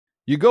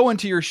You go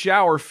into your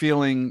shower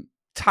feeling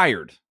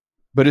tired,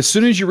 but as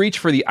soon as you reach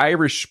for the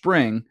Irish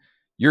Spring,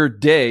 your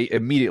day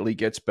immediately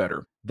gets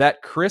better.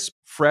 That crisp,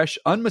 fresh,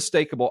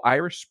 unmistakable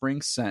Irish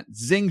Spring scent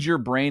zings your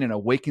brain and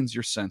awakens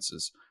your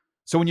senses.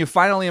 So when you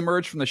finally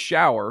emerge from the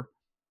shower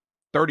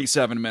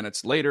 37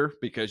 minutes later,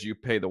 because you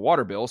pay the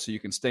water bill so you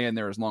can stay in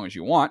there as long as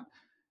you want,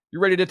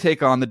 you're ready to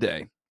take on the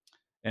day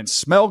and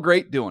smell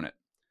great doing it.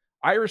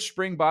 Irish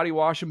Spring Body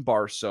Wash and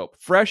Bar Soap.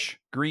 Fresh,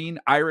 green,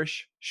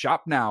 Irish.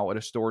 Shop now at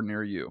a store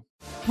near you.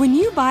 When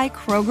you buy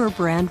Kroger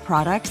brand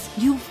products,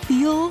 you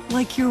feel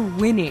like you're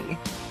winning.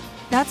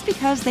 That's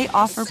because they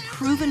offer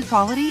proven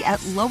quality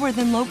at lower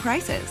than low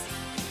prices.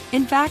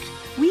 In fact,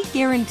 we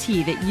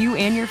guarantee that you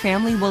and your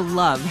family will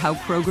love how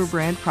Kroger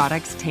brand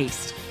products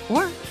taste,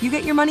 or you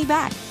get your money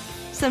back.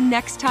 So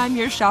next time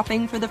you're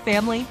shopping for the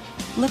family,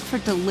 look for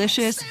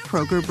delicious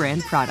Kroger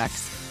brand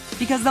products,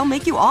 because they'll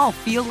make you all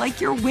feel like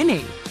you're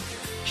winning.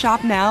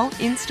 Shop now,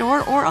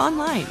 in-store, or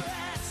online.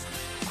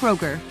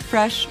 Kroger,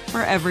 fresh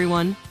for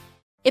everyone.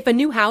 If a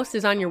new house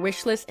is on your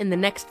wish list in the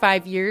next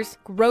 5 years,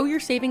 grow your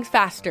savings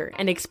faster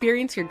and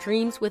experience your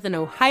dreams with an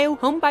Ohio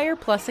Homebuyer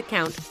Plus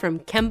account from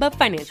Kemba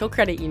Financial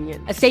Credit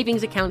Union. A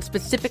savings account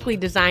specifically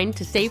designed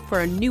to save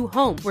for a new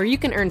home, where you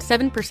can earn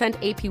 7%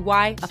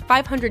 APY,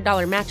 a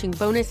 $500 matching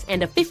bonus,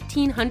 and a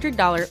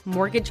 $1,500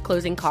 mortgage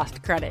closing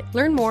cost credit.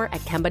 Learn more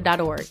at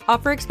Kemba.org.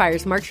 Offer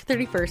expires March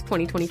 31st,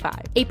 2025.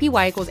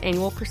 APY equals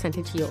annual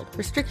percentage yield.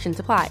 Restrictions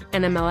apply.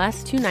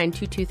 NMLS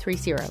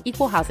 292230.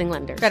 Equal housing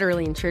lender.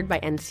 Federally insured by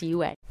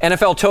NCUA.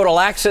 NFL Total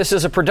Access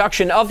is a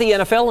production of the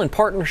NFL in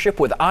partnership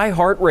with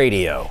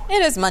iHeartRadio.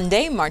 It is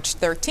Monday, March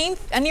 13th,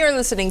 and you're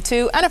listening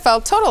to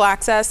NFL Total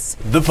Access,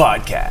 the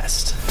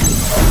podcast.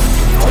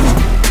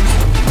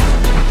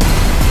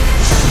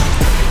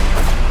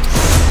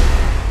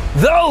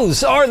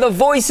 Those are the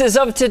voices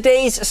of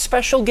today's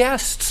special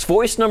guests.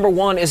 Voice number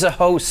one is the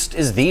host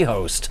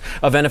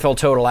of NFL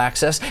Total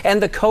Access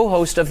and the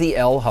co-host of the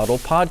L Huddle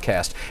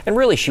podcast. And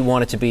really, she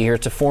wanted to be here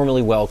to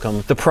formally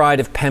welcome the pride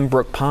of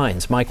Pembroke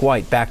Pines, Mike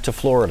White, back to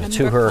Florida,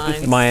 to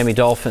her Miami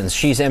Dolphins.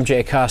 She's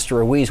MJ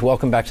Acosta-Ruiz.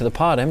 Welcome back to the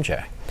pod,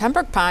 MJ.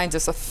 Pembroke Pines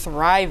is a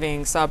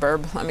thriving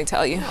suburb, let me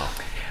tell you.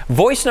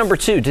 Voice number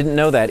two, didn't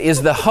know that,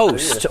 is the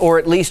host, or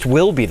at least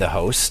will be the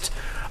host,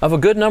 of a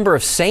good number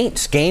of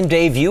Saints game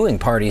day viewing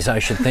parties, I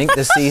should think,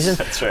 this season.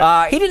 That's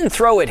right. He didn't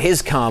throw at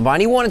his combine.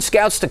 He wanted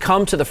scouts to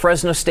come to the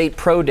Fresno State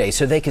Pro Day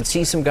so they could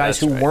see some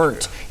guys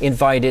weren't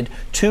invited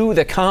to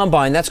the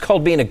combine. That's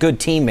called being a good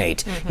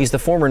teammate. Mm-hmm. He's the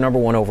former number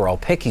one overall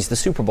pick. He's the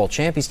Super Bowl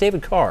champ. He's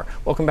David Carr.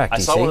 Welcome back, DC. I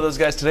saw one of those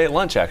guys today at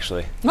lunch,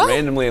 actually,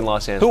 randomly in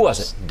Los Angeles. Who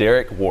was it?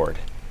 Derek Ward.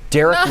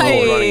 Derek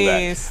Ward, running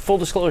back. Full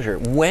disclosure,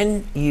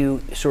 when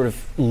you sort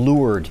of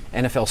lured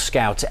NFL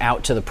scouts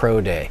out to the pro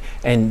day,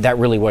 and that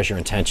really was your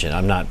intention,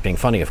 I'm not being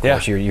funny, of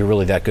course, you're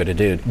really that good a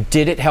dude.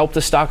 Did it help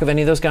the stock of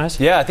any of those guys?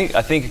 Yeah, I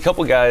think a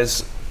couple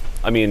guys,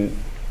 I mean,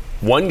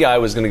 one guy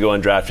was going to go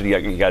undrafted.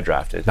 He got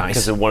drafted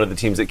because of one of the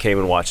teams that came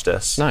and watched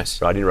us.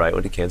 Nice. Rodney Wright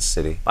went to Kansas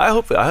City. I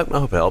hope it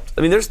helped.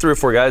 I mean, there's 3 or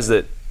 4 guys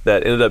that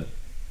ended up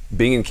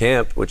being in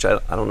camp, which I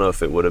don't know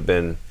if it would have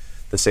been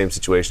the same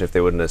situation if they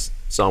wouldn't have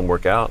saw him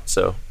work out.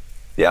 So.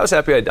 Yeah, I was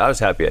happy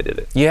I did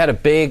it. You had a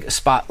big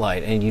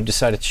spotlight, and you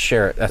decided to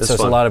share it. That says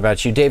a lot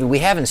about you. David, we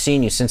haven't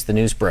seen you since the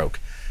news broke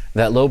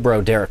that low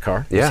bro Derek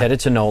Carr is headed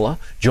to NOLA,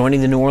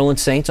 joining the New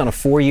Orleans Saints on a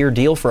 4-year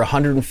deal for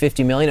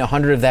 $150 million,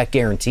 $100 of that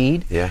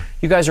guaranteed. Yeah.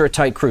 You guys are a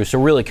tight crew, so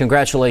really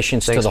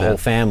congratulations to the man. whole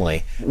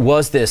family.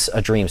 Was this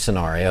a dream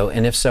scenario?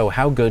 And if so,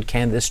 how good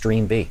can this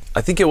dream be?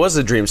 I think it was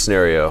a dream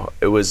scenario.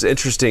 It was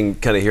interesting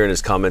kind of hearing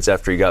his comments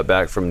after he got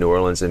back from New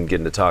Orleans and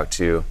getting to talk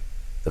to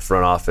the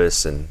front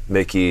office and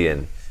Mickey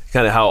and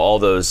kind of how all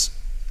those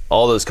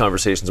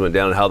conversations went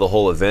down and how the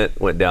whole event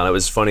went down. It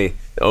was funny.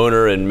 The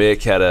owner and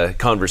Mick had a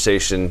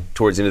conversation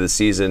towards the end of the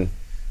season.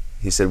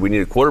 He said, we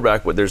need a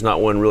quarterback, but there's not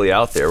one really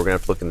out there. We're going to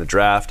have to look in the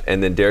draft.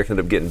 And then Derek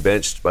ended up getting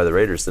benched by the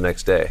Raiders the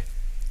next day.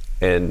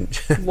 And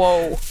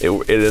whoa, it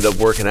ended up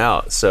working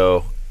out.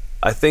 So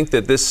I think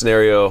that this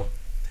scenario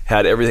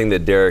had everything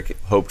that Derek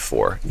hoped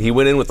for. He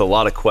went in with a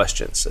lot of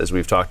questions, as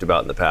we've talked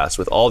about in the past,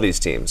 with all these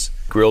teams.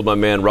 Grilled my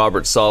man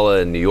Robert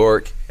Saleh in New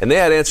York, and they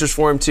had answers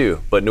for him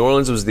too. But New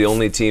Orleans was the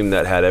only team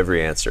that had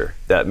every answer,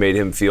 that made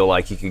him feel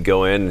like he could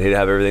go in and he'd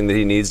have everything that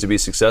he needs to be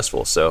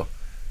successful. So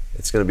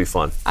it's going to be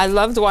fun. I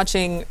loved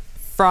watching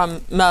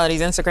from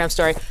Melody's Instagram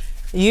story,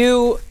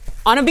 you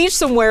on a beach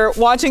somewhere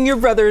watching your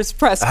brother's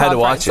press conference. I had to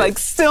watch it. Like,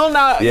 still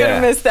not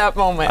gonna miss that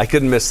moment. I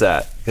couldn't miss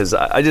that because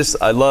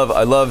I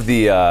love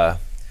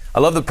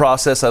the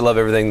process. I love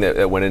everything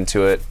that went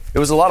into it. It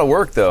was a lot of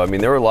work, though. I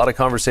mean, there were a lot of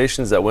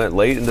conversations that went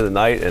late into the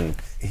night, and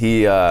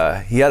he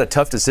had a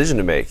tough decision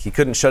to make. He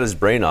couldn't shut his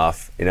brain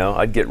off. You know,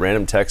 I'd get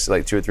random texts at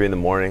like 2 or 3 in the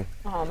morning.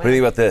 Oh, man. What do you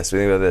think about this? What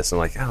do you think about this? I'm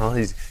like, oh,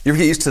 you ever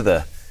get used to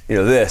the,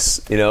 this,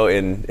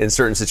 in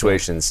certain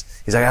situations.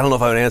 He's like, I don't know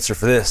if I have an answer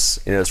for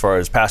this, as far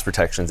as pass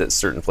protections at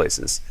certain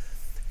places.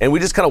 And we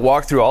just kind of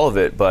walked through all of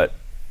it, but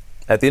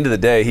at the end of the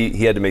day,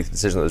 he had to make the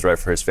decision that was right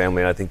for his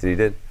family, and I think that he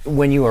did.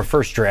 When you were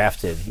first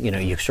drafted,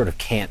 you sort of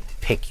can't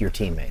pick your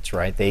teammates,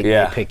 right?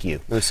 They pick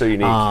you. It was so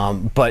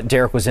unique. But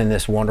Derek was in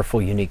this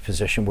wonderful, unique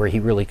position where he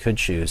really could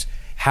choose.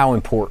 How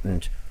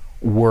important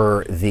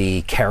were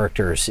the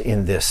characters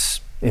in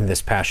this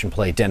passion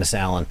play? Dennis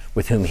Allen,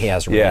 with whom he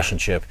has a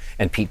relationship,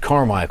 and Pete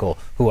Carmichael,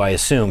 who I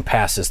assume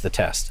passes the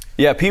test.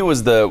 Yeah, Pete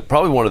was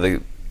probably one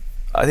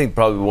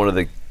of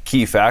the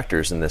key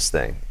factors in this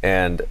thing.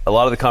 And a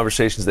lot of the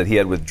conversations that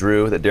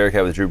Derek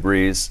had with Drew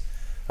Brees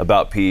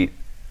about Pete,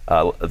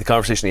 the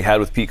conversation he had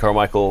with Pete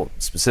Carmichael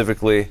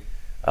specifically,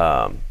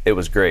 it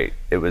was great.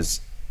 It was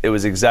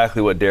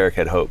exactly what Derek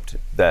had hoped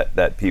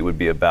that Pete would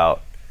be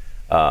about.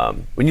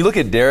 When you look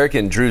at Derek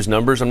and Drew's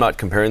numbers, I'm not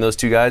comparing those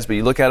two guys, but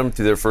you look at them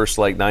through their first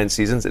 9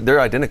 seasons,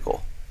 they're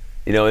identical.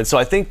 And so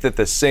I think that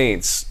the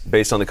Saints,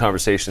 based on the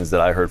conversations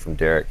that I heard from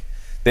Derek,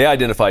 they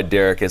identified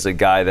Derek as a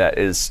guy that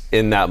is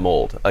in that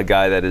mold, a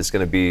guy that is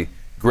going to be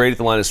great at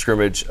the line of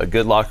scrimmage, a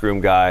good locker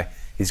room guy.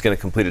 He's going to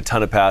complete a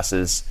ton of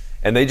passes.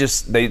 And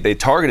they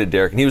targeted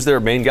Derek, and he was their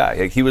main guy.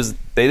 They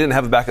didn't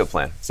have a backup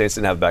plan. Saints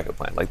didn't have a backup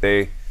plan.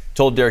 They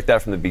told Derek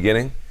that from the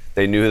beginning.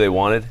 They knew who they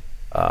wanted.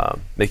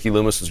 Mickey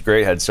Loomis was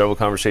great, had several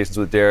conversations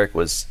with Derek,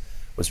 was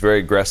very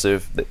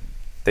aggressive.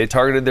 They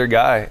targeted their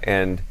guy,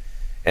 and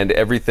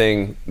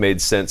everything made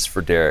sense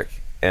for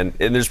Derek. And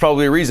there's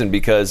probably a reason,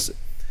 because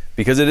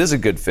it is a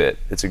good fit.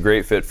 It's a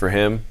great fit for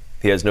him.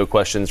 He has no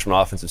questions from an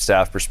offensive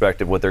staff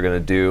perspective what they're going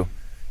to do.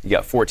 You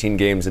got 14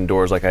 games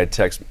indoors, like I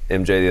texted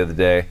MJ the other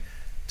day,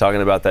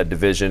 talking about that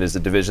division is a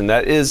division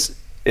that it's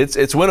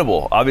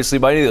winnable, obviously,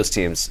 by any of those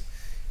teams.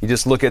 You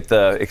just look at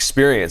the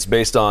experience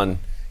based on,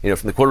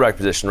 from the quarterback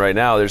position right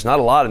now, there's not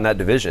a lot in that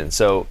division.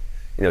 So,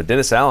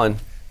 Dennis Allen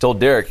told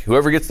Derek,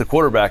 whoever gets the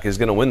quarterback is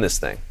going to win this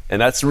thing.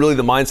 And that's really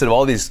the mindset of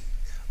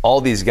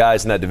all these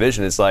guys in that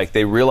division. It's like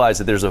they realize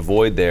that there's a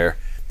void there,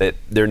 that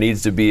there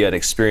needs to be an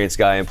experienced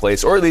guy in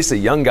place, or at least a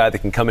young guy that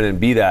can come in and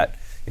be that,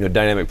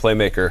 dynamic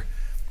playmaker.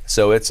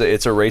 So it's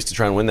a race to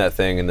try and win that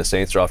thing, and the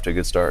Saints are off to a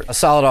good start. A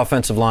solid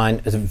offensive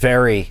line, a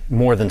very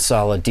more than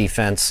solid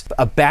defense.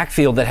 A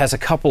backfield that has a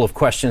couple of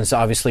questions,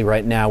 obviously,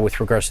 right now with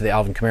regards to the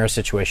Alvin Kamara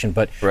situation.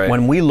 But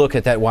when we look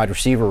at that wide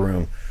receiver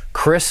room,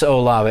 Chris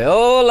Olave,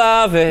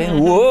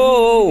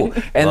 whoa!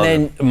 And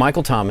then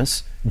Michael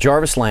Thomas,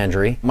 Jarvis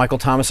Landry. Michael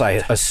Thomas, I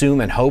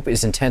assume and hope,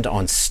 is intent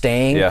on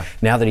staying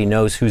now that he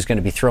knows who's going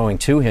to be throwing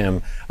to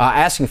him.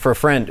 Asking for a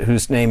friend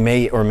whose name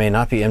may or may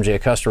not be MJ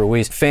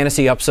Acosta-Ruiz.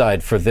 Fantasy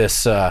upside for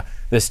this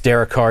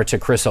Derek Carr to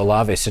Chris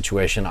Olave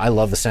situation. I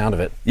love the sound of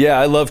it. Yeah,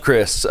 I love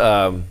Chris.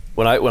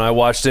 When I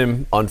watched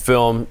him on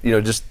film,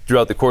 just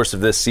throughout the course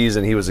of this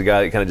season, he was a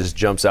guy that kind of just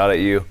jumps out at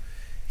you.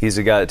 He's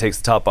a guy that takes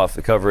the top off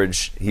the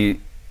coverage.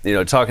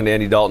 Talking to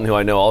Andy Dalton, who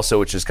I know also,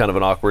 which is kind of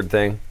an awkward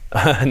thing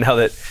now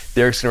that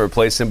Derek's going to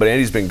replace him, but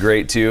Andy's been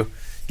great too,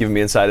 giving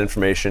me inside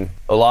information.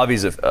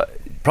 Olave's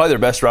probably their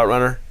best route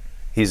runner.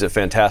 He's a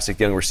fantastic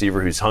young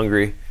receiver who's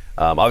hungry,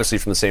 obviously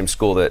from the same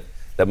school that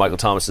Michael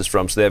Thomas is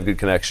from, so they have a good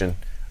connection.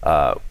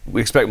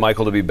 We expect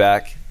Michael to be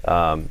back.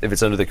 If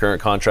it's under the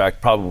current contract,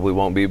 probably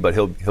won't be, but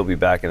he'll be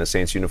back in a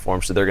Saints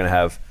uniform, so they're going to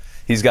have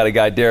 – he's got a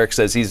guy, Derek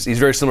says he's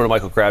very similar to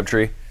Michael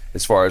Crabtree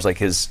as far as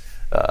his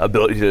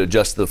ability to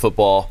adjust to the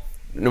football.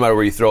 No matter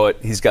where you throw it,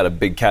 he's got a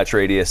big catch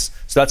radius.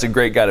 So that's a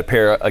great guy to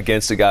pair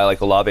against a guy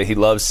like Olave. He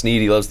loves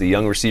Snead. He loves the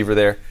young receiver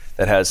there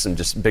that has some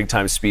just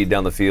big-time speed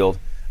down the field.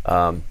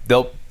 And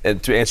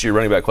to answer your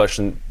running back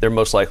question, they're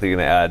most likely going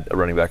to add a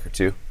running back or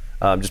two,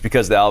 just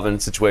because of the Alvin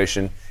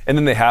situation. And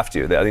then they have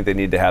to. I think they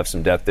need to have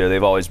some depth there.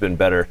 They've always been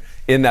better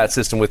in that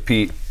system with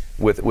Pete,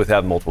 with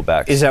having multiple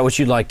backs. Is that what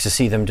you'd like to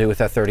see them do with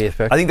that 30th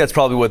pick? I think that's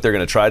probably what they're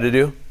going to try to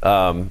do.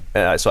 So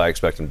I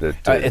expect them to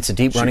it's a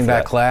deep running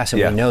back class,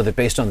 and we know that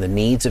based on the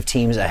needs of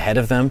teams ahead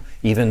of them,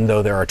 even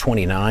though there are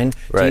 29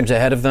 teams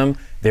ahead of them,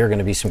 there are going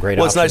to be some great options.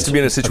 Well, it's nice to be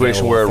in a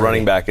situation where a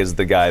running back is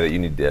the guy that you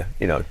need to, take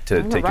your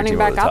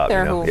team over the top. Out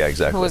there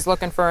exactly. who is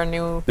looking for a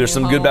new There's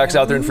some good backs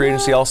out there in free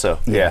agency also.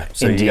 Yeah.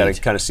 So Indeed. You got to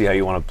kind of see how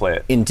you want to play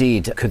it.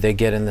 Indeed. Could they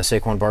get in the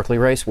Saquon Barkley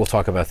race? We'll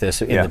talk about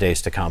this in the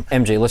days to come.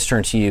 MJ, let's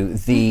turn to you.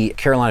 The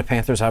Carolina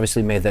Panthers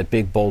obviously made that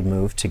big, bold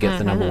move to get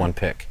the number one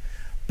pick.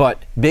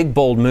 But big,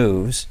 bold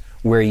moves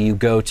where you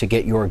go to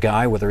get your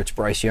guy, whether it's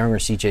Bryce Young or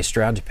C.J.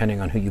 Stroud,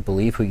 depending on who you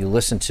believe, who you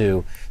listen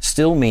to,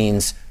 still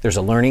means there's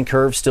a learning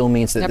curve, still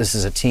means that this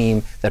is a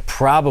team that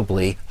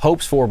probably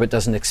hopes for but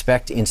doesn't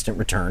expect instant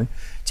return.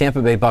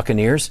 Tampa Bay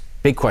Buccaneers,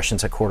 big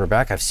questions at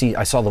quarterback. I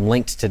saw them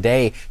linked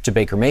today to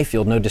Baker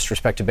Mayfield. No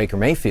disrespect to Baker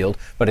Mayfield,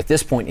 but at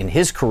this point in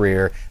his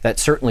career, that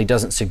certainly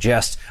doesn't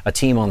suggest a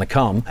team on the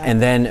come.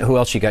 And then who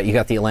else you got? You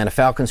got the Atlanta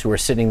Falcons, who are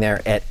sitting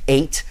there at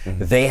 8.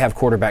 They have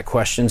quarterback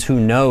questions. Who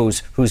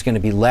knows who's going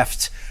to be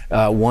left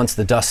once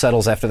the dust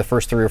settles after the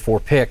first 3 or 4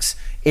 picks?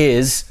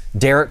 Is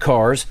Derek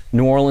Carr's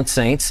New Orleans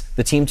Saints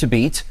the team to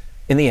beat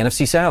in the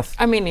NFC South?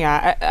 I mean,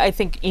 I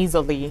think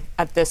easily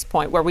at this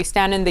point, where we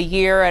stand in the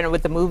year and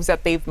with the moves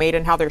that they've made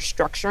and how they're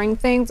structuring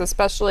things,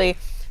 especially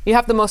you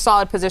have the most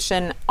solid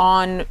position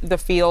on the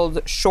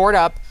field, shored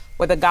up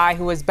with a guy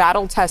who is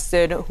battle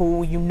tested,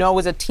 who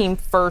is a team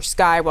first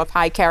guy with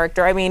high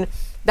character. I mean,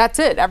 that's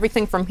it.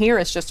 Everything from here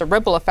is just a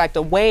ripple effect,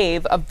 a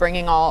wave of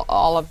bringing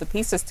all of the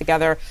pieces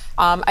together.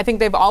 I think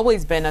they've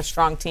always been a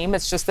strong team.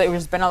 It's just that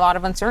there's been a lot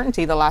of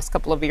uncertainty the last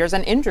couple of years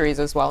and injuries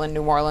as well in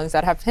New Orleans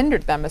that have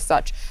hindered them as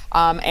such.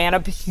 And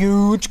a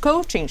huge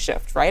coaching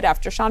shift, right,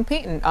 after Sean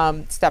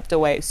Payton stepped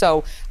away.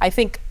 So I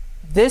think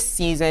this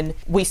season,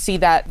 we see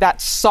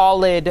that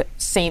solid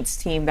Saints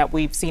team that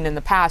we've seen in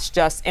the past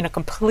just in a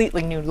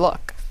completely new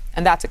look.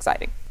 And that's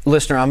exciting.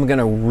 Listener, I'm going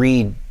to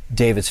read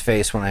David's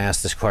face when I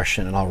ask this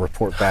question, and I'll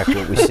report back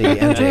what we see.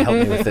 MJ, help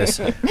me with this.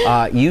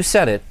 You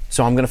said it,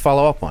 so I'm going to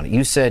follow up on it.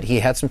 You said he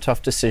had some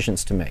tough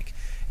decisions to make.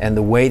 And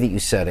the way that you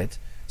said it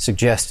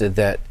suggested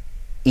that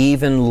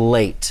even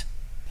late,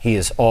 he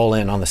is all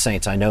in on the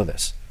Saints. I know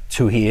this. It's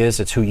who he is.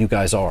 It's who you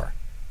guys are.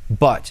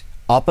 But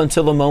up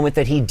until the moment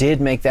that he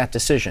did make that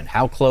decision,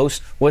 how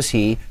close was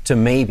he to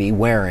maybe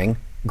wearing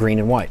green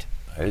and white?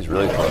 He was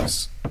really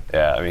close.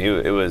 Yeah, I mean,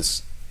 he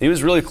was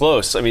really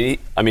close. I mean,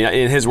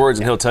 in his words,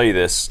 and he'll tell you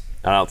this,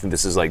 I don't think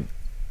this is like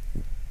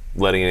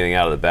letting anything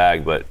out of the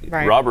bag, but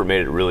right. Robert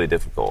made it really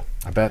difficult.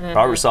 I bet.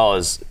 Robert Saleh,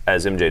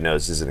 as MJ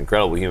knows, is an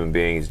incredible human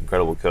being. He's an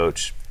incredible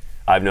coach.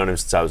 I've known him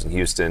since I was in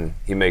Houston.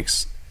 He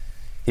makes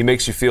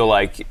you feel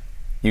like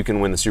you can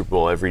win the Super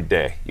Bowl every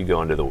day you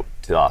go into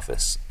the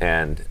office.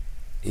 And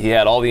he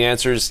had all the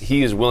answers.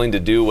 He is willing to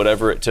do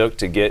whatever it took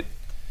to get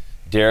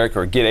Derek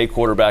or get a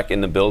quarterback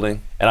in the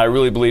building. And I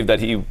really believe that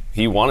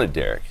he wanted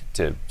Derek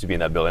to be in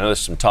that building. I know there's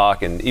some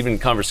talk and even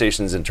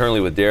conversations internally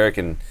with Derek,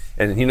 and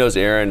he knows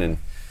Aaron. And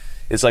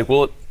it's like,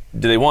 well,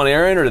 do they want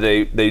Aaron or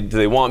do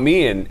they want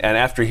me? And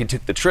after he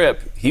took the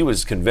trip, he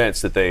was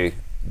convinced that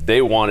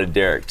they wanted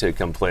Derek to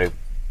come play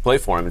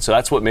for him. And so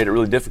that's what made it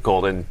really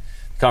difficult. And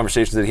the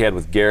conversations that he had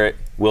with Garrett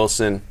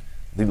Wilson,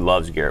 he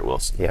loves Garrett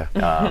Wilson.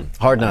 Yeah.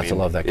 Hard not to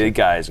love that kid. The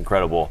guy is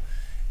incredible.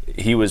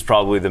 He was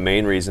probably the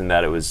main reason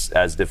that it was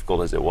as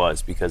difficult as it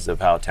was because of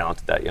how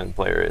talented that young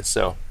player is.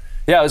 So,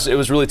 yeah, it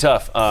was really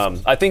tough.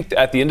 I think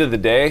at the end of the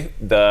day,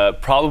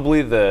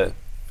 probably the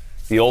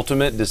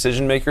ultimate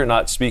decision maker,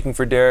 not speaking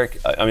for Derek,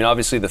 I mean,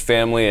 obviously the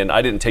family, and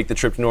I didn't take the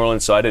trip to New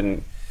Orleans, so I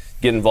didn't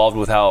get involved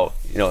with how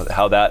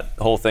that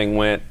whole thing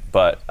went.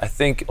 But I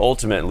think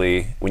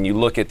ultimately, when you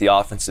look at the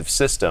offensive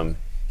system,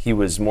 he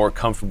was more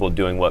comfortable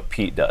doing what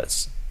Pete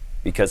does,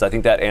 because I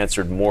think that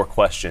answered more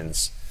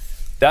questions.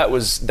 That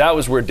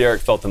was where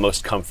Derek felt the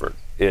most comfort,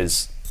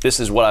 is this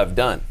is what I've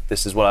done.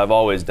 This is what I've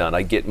always done.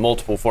 I get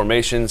multiple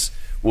formations.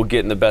 We'll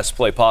get in the best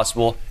play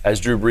possible. As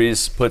Drew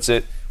Brees puts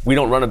it, we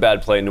don't run a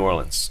bad play in New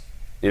Orleans.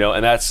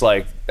 And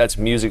that's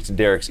music to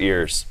Derek's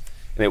ears.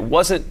 And it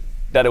wasn't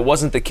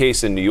the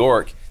case in New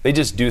York. They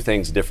just do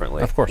things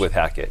differently, of course, with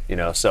Hackett,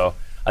 So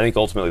I think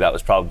ultimately that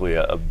was probably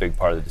a big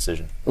part of the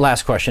decision.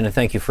 Last question, and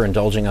thank you for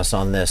indulging us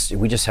on this.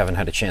 We just haven't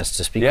had a chance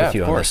to speak with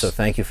you on this, so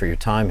thank you for your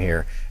time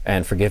here,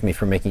 and forgive me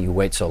for making you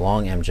wait so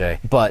long, MJ.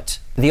 But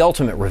the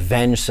ultimate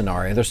revenge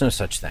scenario, there's no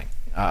such thing.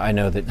 I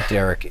know that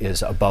Derek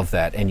is above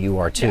that, and you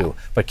are too.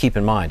 Yeah. But keep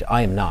in mind,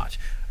 I am not.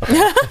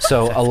 Okay?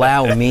 So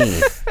allow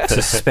me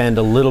to spend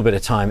a little bit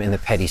of time in the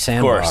petty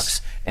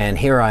sandbox. And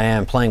here I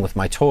am playing with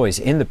my toys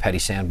in the petty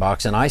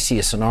sandbox, and I see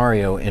a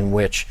scenario in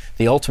which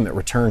the ultimate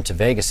return to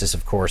Vegas is,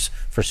 of course,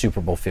 for Super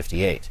Bowl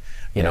 58.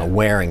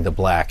 Wearing the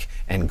black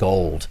and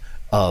gold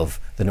of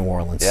the New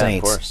Orleans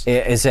Saints. Of course.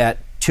 Is that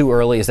too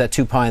early? Is that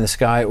too pie in the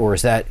sky? Or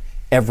is that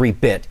every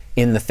bit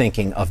in the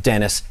thinking of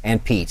Dennis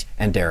and Pete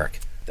and Derek?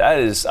 That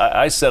is,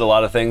 I said a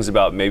lot of things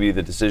about maybe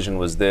the decision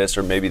was this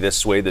or maybe this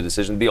swayed the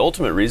decision. The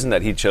ultimate reason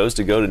that he chose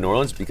to go to New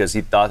Orleans because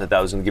he thought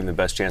that was going to give him the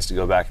best chance to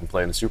go back and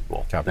play in the Super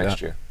Bowl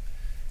next year.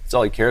 That's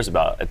all he cares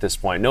about at this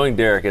point. Knowing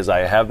Derek as I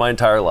have my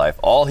entire life,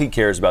 all he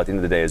cares about at the end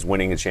of the day is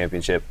winning a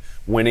championship,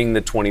 winning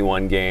the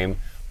 21 game,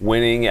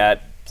 winning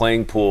at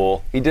playing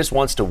pool. He just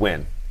wants to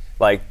win.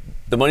 Like,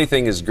 the money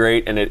thing is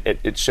great, and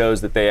it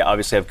shows that they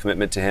obviously have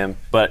commitment to him,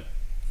 but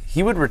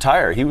he would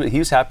retire. He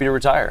was happy to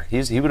retire.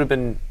 He would have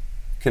been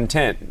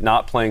content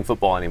not playing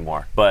football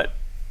anymore, but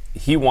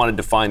he wanted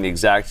to find the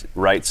exact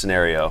right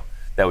scenario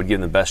that would give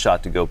him the best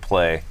shot to go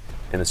play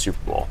in the Super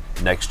Bowl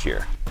next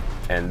year.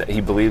 And he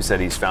believes that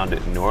he's found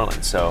it in New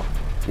Orleans. So,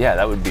 yeah,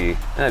 that'd be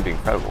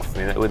incredible. I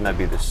mean, wouldn't that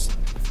be this?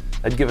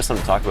 That'd give us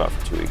something to talk about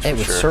for 2 weeks. It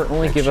would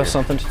certainly give us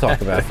something to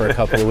talk about for a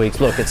couple of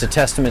weeks. Look, it's a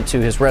testament to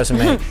his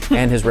resume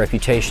and his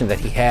reputation that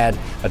he had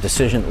a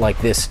decision like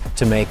this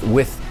to make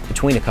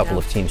between a couple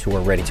of teams who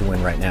are ready to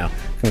win right now.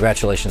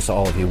 Congratulations to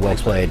all of you. Well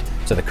played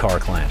to the Carr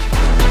clan.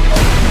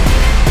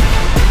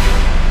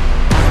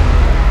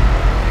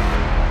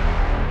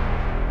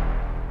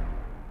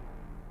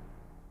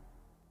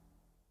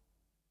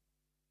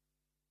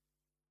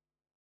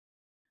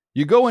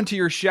 You go into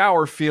your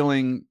shower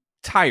feeling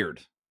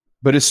tired,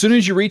 but as soon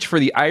as you reach for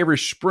the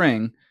Irish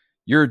Spring,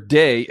 your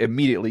day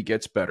immediately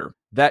gets better.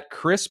 That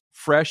crisp,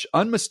 fresh,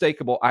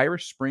 unmistakable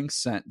Irish Spring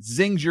scent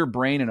zings your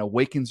brain and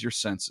awakens your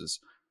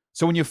senses.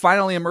 So when you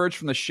finally emerge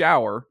from the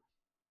shower,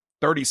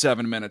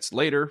 37 minutes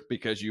later,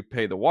 because you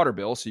pay the water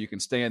bill so you can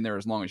stay in there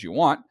as long as you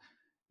want,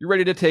 you're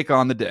ready to take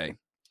on the day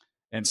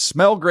and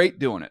smell great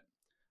doing it.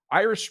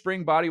 Irish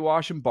Spring Body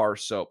Wash and Bar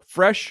Soap.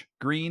 Fresh,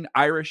 green,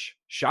 Irish.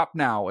 Shop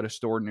now at a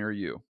store near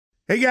you.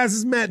 Hey guys, this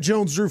is Matt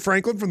Jones, Drew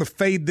Franklin from the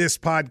Fade This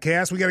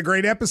podcast. We got a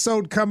great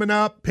episode coming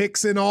up,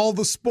 picks in all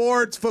the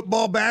sports,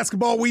 football,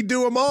 basketball, we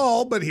do them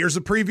all, but here's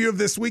a preview of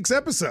this week's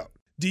episode.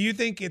 Do you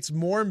think it's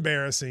more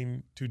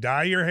embarrassing to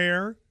dye your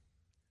hair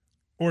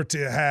or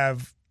to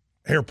have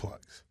hair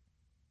plugs?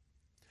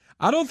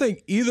 I don't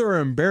think either are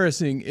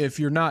embarrassing if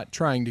you're not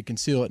trying to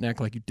conceal it and act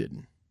like you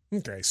didn't.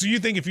 Okay, so you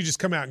think if you just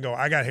come out and go,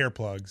 I got hair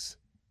plugs.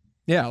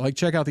 Yeah, like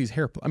check out these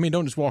hair plugs. I mean,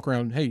 don't just walk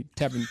around, hey,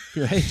 tapping,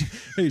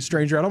 hey,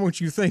 stranger, I don't want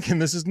you thinking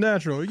this is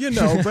natural. You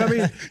know, but I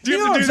mean, do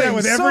you have to do that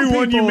with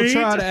everyone you meet?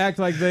 Try to act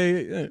like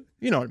they,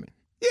 you know what I mean?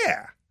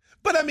 Yeah.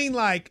 But I mean,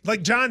 like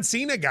John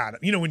Cena got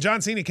it. You know, when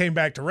John Cena came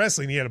back to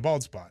wrestling, he had a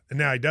bald spot, and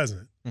now he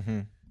doesn't. Mm-hmm.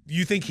 Do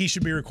you think he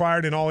should be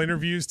required in all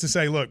interviews to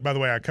say, look, by the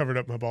way, I covered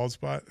up my bald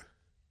spot?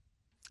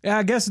 Yeah,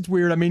 I guess it's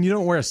weird. I mean, you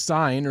don't wear a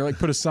sign or like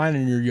put a sign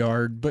in your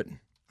yard, but.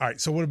 All right,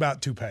 so what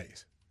about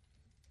toupees?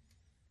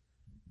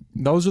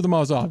 Those are the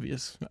most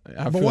obvious.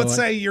 But let's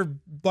say you're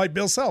like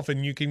Bill Self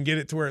and you can get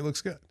it to where it looks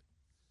good.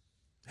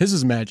 His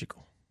is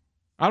magical.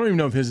 I don't even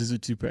know if his is a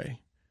toupee.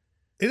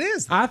 It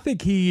is. I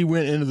think he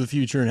went into the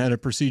future and had a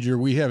procedure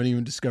we haven't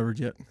even discovered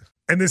yet.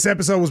 And this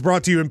episode was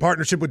brought to you in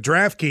partnership with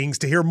DraftKings.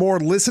 To hear more,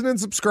 listen and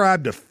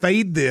subscribe to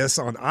Fade This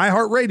on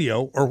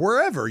iHeartRadio or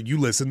wherever you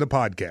listen to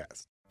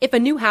podcasts. If a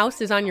new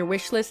house is on your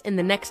wish list in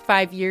the next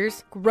 5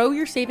 years, grow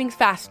your savings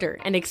faster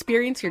and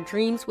experience your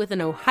dreams with an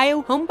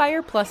Ohio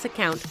Homebuyer Plus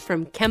account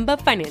from Kemba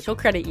Financial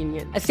Credit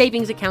Union. A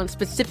savings account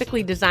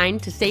specifically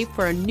designed to save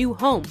for a new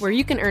home where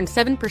you can earn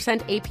 7%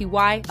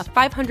 APY,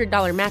 a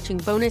 $500 matching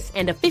bonus,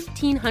 and a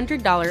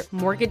 $1,500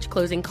 mortgage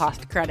closing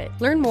cost credit.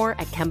 Learn more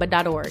at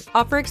Kemba.org.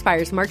 Offer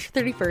expires March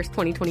 31st,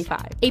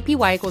 2025.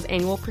 APY equals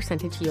annual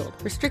percentage yield.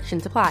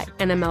 Restrictions apply.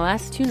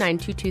 NMLS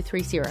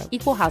 292230.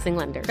 Equal housing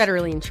lender.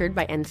 Federally insured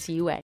by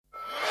NCUA.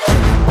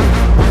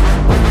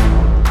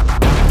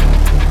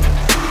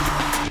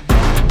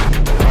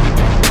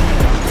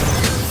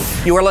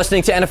 You are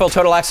listening to NFL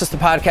Total Access, the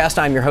podcast.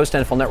 I'm your host,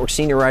 NFL Network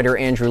senior writer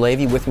Andrew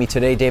Levy. With me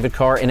today, David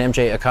Carr and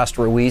MJ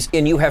Acosta-Ruiz.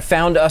 And you have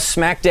found us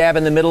smack dab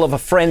in the middle of a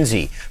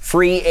frenzy,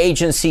 free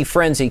agency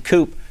frenzy.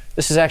 Coop,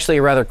 this is actually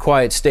a rather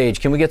quiet stage.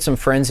 Can we get some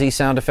frenzy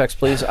sound effects,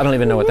 please? I don't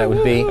even know what that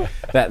would be.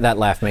 That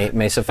laugh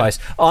may suffice.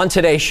 On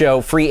today's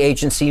show, free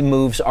agency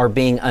moves are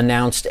being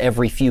announced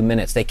every few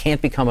minutes. They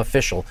can't become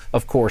official,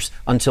 of course,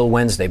 until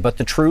Wednesday. But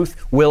the truth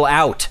will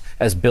out,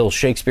 as Bill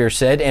Shakespeare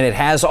said, and it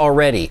has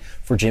already.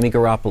 For Jimmy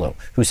Garoppolo,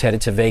 who's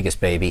headed to Vegas,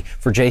 baby.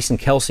 For Jason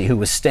Kelce, who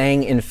was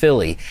staying in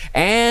Philly.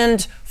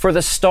 And for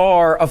the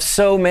star of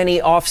so many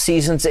off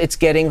seasons, it's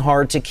getting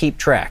hard to keep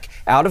track.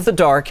 Out of the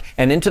dark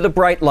and into the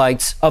bright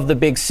lights of the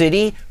big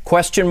city?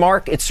 Question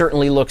mark. It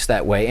certainly looks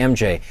that way.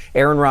 MJ,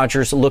 Aaron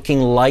Rodgers looking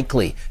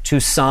likely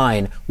to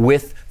sign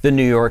with the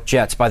New York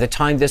Jets. By the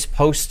time this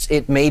posts,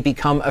 it may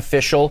become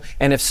official.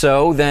 And if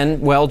so,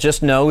 then, well,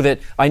 just know that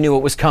I knew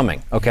it was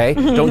coming, okay?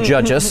 Don't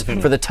judge us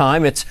for the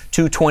time. It's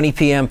 2:20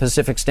 p.m.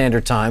 Pacific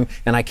Standard Time,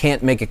 and I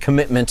can't make a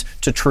commitment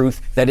to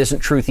truth that isn't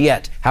truth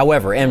yet.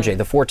 However, MJ,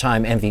 the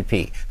four-time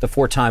MVP, the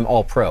four-time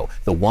All-Pro,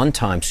 the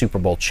one-time Super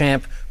Bowl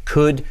champ,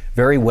 could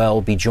very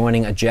well be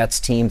joining a Jets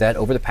team that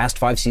over the past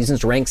 5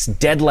 seasons ranks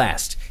dead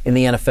last in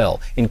the NFL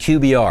in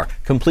QBR,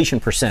 completion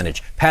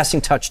percentage, passing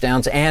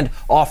touchdowns, and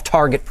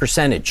off-target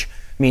percentage,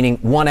 meaning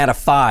 1 out of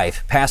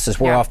 5 passes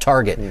were off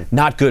target.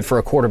 Not good for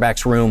a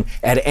quarterback's room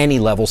at any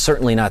level,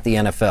 certainly not the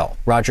NFL.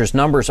 Rodgers'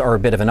 numbers are a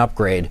bit of an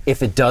upgrade.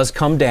 If it does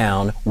come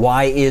down,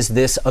 why is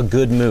this a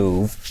good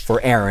move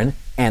for Aaron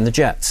and the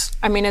Jets?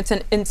 I mean, it's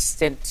an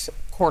instant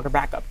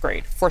quarterback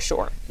upgrade, for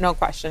sure. No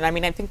question. I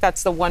mean, I think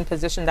that's the one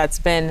position that's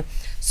been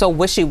so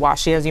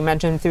wishy-washy, as you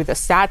mentioned, through the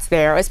stats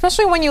there,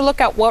 especially when you look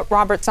at what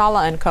Robert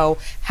Saleh and co.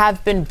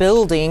 have been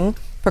building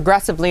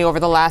progressively over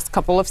the last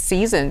couple of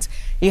seasons.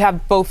 You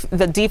have both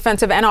the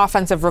defensive and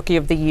offensive rookie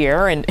of the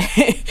year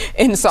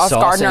in Sauce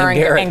Gardner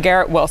and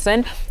Garrett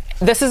Wilson.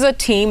 This is a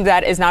team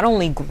that is not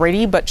only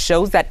gritty, but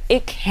shows that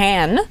it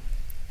can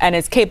and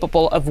is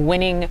capable of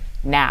winning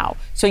now.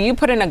 So you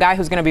put in a guy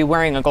who's going to be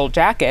wearing a gold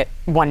jacket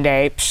one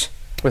day,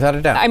 without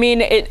a doubt. I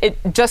mean, it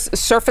just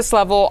surface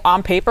level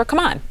on paper, come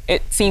on.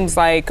 It seems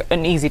like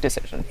an easy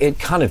decision. It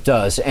kind of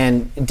does.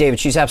 And David,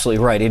 she's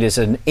absolutely right. It is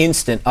an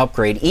instant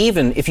upgrade,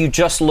 even if you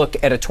just look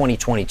at a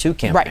 2022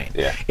 campaign,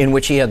 in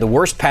which he had the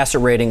worst passer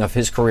rating of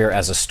his career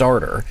as a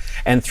starter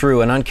and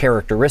threw an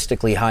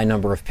uncharacteristically high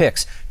number of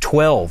picks.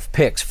 12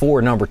 picks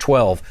for number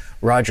 12.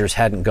 Rodgers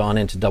hadn't gone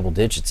into double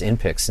digits in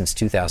picks since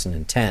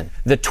 2010.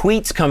 The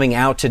tweets coming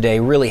out today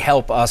really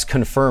help us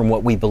confirm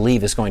what we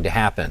believe is going to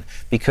happen,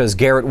 because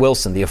Garrett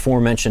Wilson, the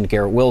aforementioned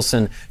Garrett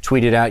Wilson,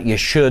 tweeted out, "You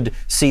should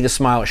see the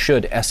smile,"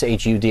 should,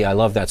 S-H-U-D, I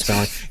love that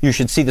spelling. "You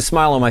should see the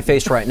smile on my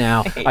face right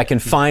now. I can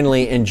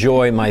finally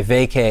enjoy my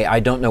vacay.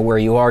 I don't know where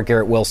you are,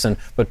 Garrett Wilson,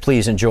 but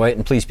please enjoy it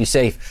and please be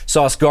safe."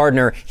 Sauce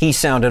Gardner, he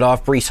sounded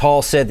off. Breece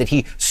Hall said that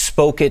he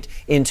spoke it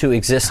into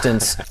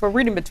existence. We're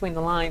reading between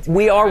the lines.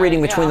 We are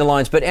reading between the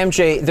lines. But,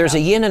 MJ, there's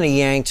a yin and a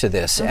yang to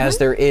this, as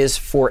there is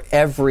for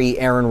every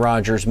Aaron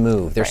Rodgers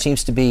move. There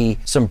seems to be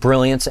some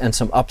brilliance and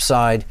some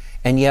upside,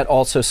 and yet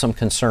also some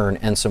concern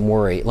and some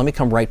worry. Let me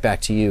come right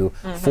back to you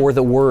for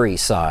the worry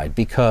side,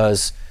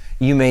 because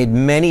you made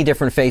many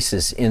different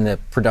faces in the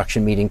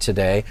production meeting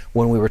today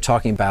when we were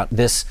talking about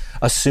this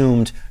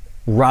assumed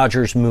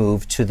Rodgers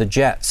move to the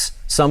Jets.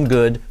 Some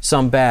good,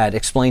 some bad.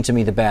 Explain to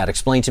me the bad.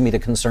 Explain to me the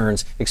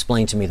concerns.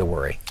 Explain to me the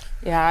worry.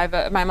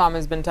 Yeah, my mom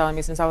has been telling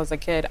me since I was a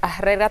kid,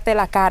 arréglate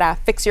la cara,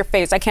 fix your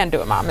face. I can't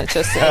do it, Mom. It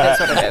is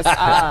what it is.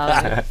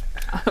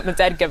 I'm a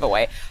dead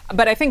giveaway.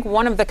 But I think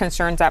one of the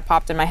concerns that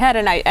popped in my head,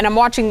 and I'm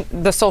watching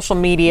the social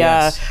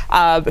media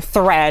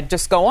thread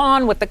just go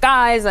on with the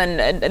guys,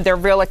 and they're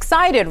real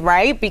excited,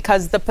 right?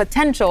 Because the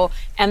potential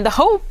and the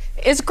hope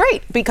is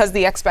great, because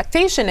the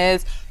expectation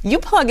is you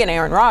plug in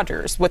Aaron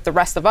Rodgers with the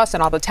rest of us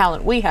and all the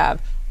talent we have,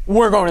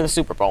 we're going to the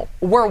Super Bowl.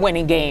 We're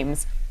winning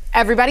games.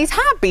 Everybody's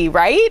happy,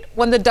 right?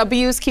 When the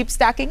W's keep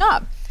stacking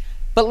up.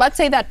 But let's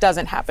say that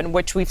doesn't happen,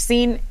 which we've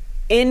seen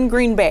in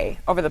Green Bay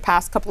over the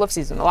past couple of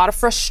seasons. A lot of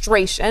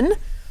frustration,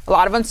 a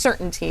lot of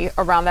uncertainty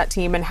around that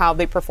team and how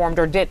they performed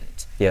or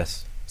didn't.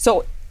 Yes.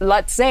 So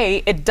let's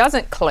say it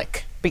doesn't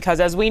click, because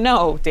as we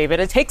know, David,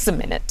 it takes a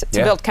minute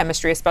to build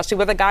chemistry, especially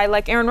with a guy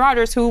like Aaron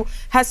Rodgers, who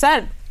has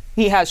said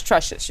he has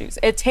trust issues.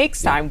 It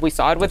takes time. We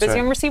saw it with his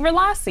young receiver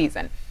last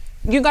season.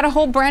 You got a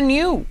whole brand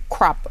new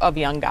crop of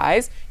young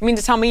guys. You mean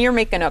to tell me you're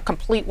making a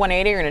complete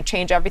 180? You're going to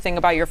change everything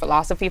about your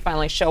philosophy,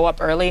 finally show up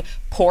early,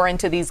 pour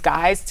into these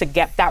guys to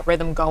get that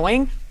rhythm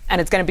going, and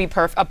it's going to be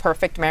a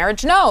perfect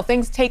marriage? No,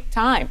 things take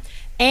time.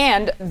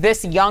 And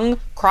this young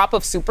crop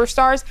of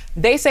superstars,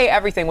 they say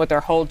everything with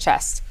their whole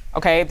chest,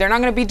 okay? They're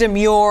not going to be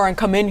demure and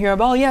come in here,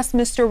 oh, yes,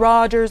 Mr.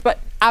 Rodgers, but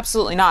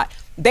absolutely not.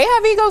 They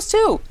have egos,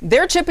 too.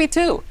 They're chippy,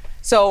 too.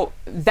 So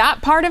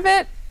that part of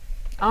it,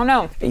 I don't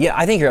know. Yeah,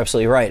 I think you're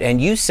absolutely right. And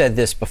you said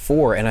this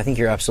before, and I think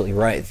you're absolutely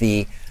right.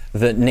 The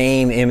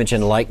name, image,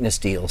 and likeness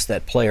deals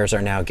that players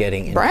are now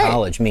getting in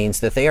college means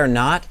that they are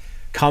not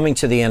coming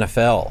to the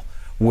NFL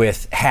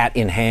with hat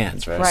in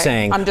hand,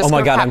 saying, oh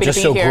my God, I'm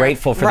just so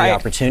grateful for the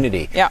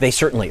opportunity. Yeah. They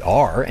certainly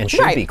are and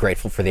should be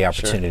grateful for the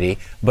opportunity,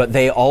 but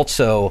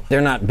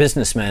they're not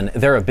businessmen,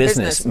 they're a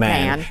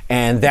businessman.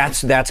 And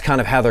that's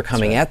kind of how they're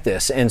coming at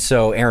this. And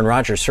so Aaron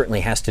Rodgers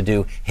certainly has to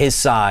do his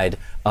side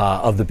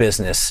of the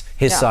business,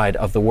 his side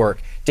of the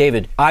work.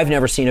 David, I've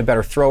never seen a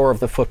better thrower of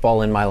the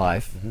football in my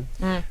life.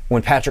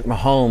 When Patrick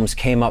Mahomes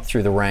came up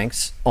through the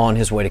ranks on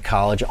his way to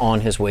college,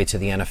 on his way to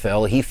the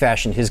NFL, he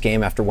fashioned his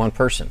game after one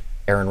person,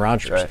 Aaron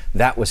Rodgers.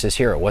 That was his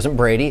hero. It wasn't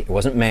Brady. It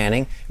wasn't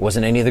Manning. It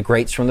wasn't any of the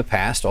greats from the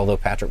past, although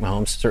Patrick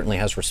Mahomes certainly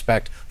has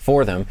respect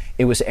for them.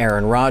 It was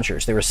Aaron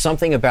Rodgers. There is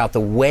something about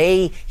the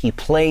way he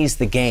plays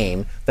the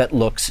game that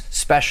looks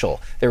special.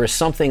 There is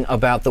something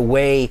about the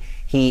way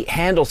he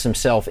handles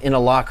himself in a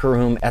locker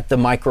room, at the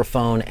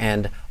microphone,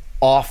 and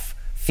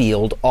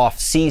off-field,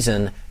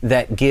 off-season,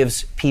 that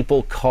gives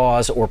people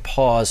cause or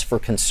pause for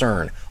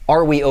concern.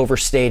 Are we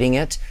overstating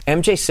it?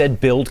 MJ said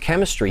build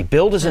chemistry.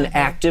 Build is an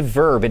active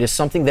verb. It is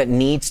something that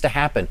needs to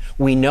happen.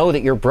 We know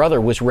that your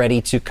brother was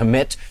ready to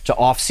commit to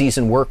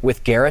off-season work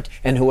with Garrett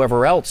and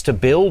whoever else to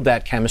build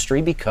that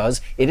chemistry,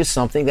 because it is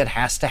something that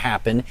has to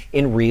happen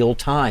in real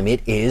time.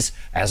 It is,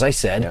 as I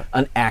said,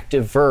 an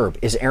active verb.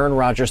 Is Aaron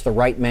Rodgers the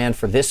right man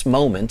for this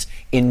moment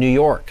in New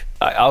York?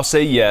 I'll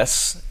say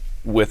yes,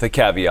 with a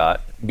caveat,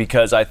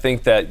 because I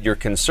think that your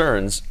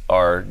concerns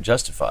are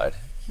justified.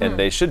 And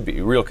they should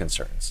be real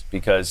concerns,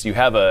 because you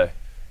have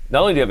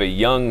not only do you have a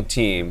young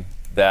team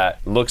that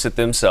looks at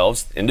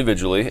themselves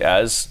individually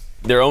as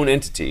their own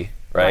entity,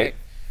 right?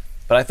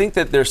 But I think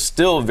that they're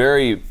still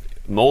very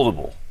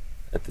moldable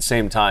at the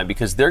same time,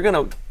 because they're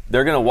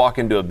gonna walk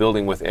into a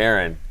building with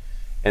Aaron,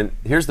 and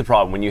here's the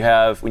problem: when you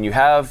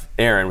have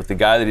Aaron with the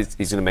guy that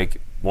he's gonna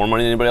make more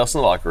money than anybody else in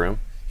the locker room,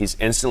 he's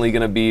instantly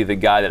gonna be the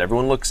guy that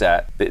everyone looks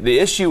at. The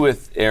issue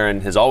with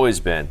Aaron has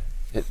always been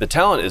the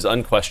talent is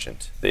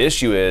unquestioned. The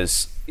issue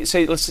is,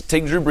 let's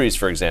take Drew Brees,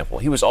 for example.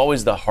 He was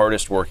always the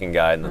hardest working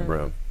guy in the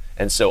room.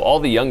 And so all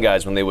the young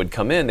guys, when they would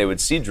come in, they would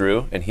see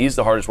Drew, and he's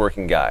the hardest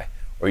working guy.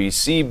 Or you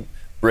see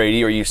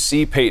Brady, or you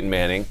see Peyton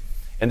Manning,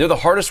 and they're the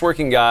hardest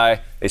working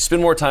guy. They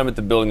spend more time at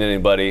the building than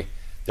anybody.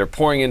 They're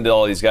pouring into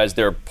all these guys.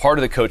 They're part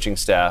of the coaching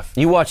staff.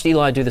 You watched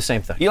Eli do the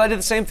same thing. Eli did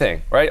the same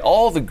thing, right?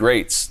 All the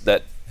greats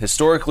that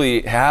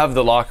historically have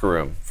the locker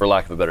room, for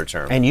lack of a better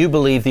term. And you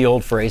believe the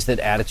old phrase that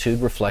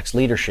attitude reflects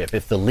leadership.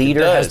 If the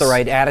leader has the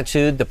right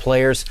attitude, the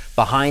players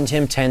behind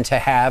him tend to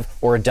have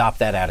or adopt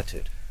that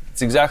attitude.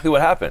 It's exactly what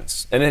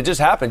happens. And it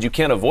just happens. You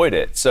can't avoid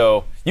it.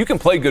 So you can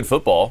play good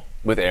football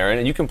with Aaron,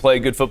 and you can play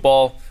good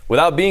football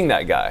without being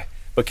that guy.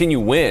 But can you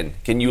win?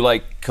 Can you,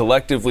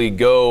 collectively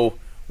go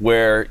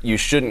where you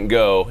shouldn't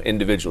go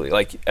individually?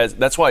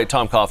 That's why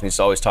Tom Coughlin used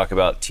to always talk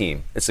about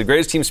team. It's the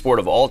greatest team sport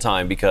of all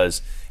time,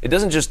 because it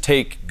doesn't just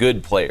take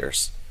good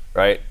players,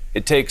 right?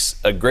 It takes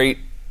a great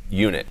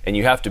unit, and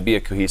you have to be a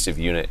cohesive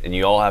unit, and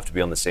you all have to be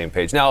on the same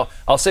page. Now,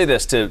 I'll say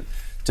this to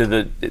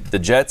the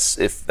Jets,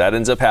 if that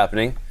ends up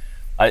happening,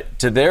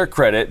 To their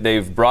credit,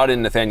 they've brought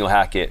in Nathaniel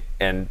Hackett,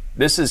 and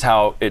this is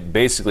how it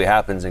basically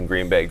happens in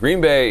Green Bay.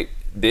 Green Bay,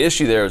 the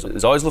issue there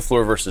is always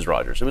LaFleur versus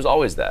Rodgers. It was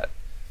always that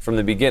from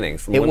the beginning.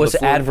 It was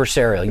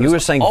adversarial. You were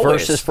saying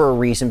always versus for a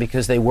reason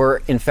because they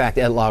were, in fact,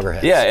 at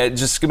loggerheads. Yeah,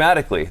 just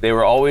schematically. They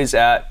were always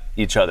at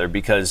each other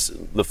because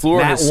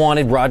LaFleur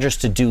wanted Rodgers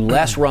to do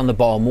less, run the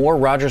ball more.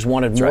 Rodgers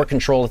wanted more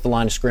control at the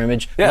line of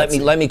scrimmage. Yeah,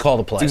 let me call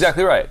the plays. That's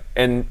exactly right.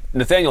 And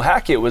Nathaniel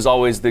Hackett was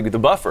always the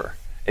buffer.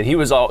 And he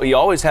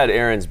always had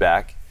Aaron's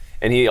back.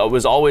 And he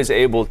was always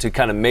able to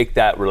kind of make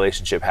that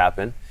relationship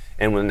happen.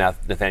 And when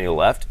Nathaniel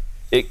left,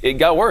 it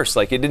got worse.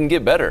 Like, it didn't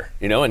get better,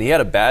 and he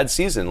had a bad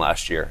season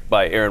last year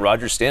by Aaron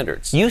Rodgers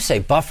standards. You say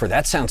buffer.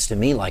 That sounds to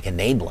me like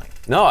enabling.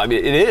 No, I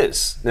mean, it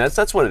is.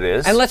 That's what it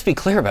is. And let's be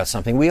clear about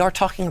something. We are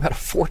talking about a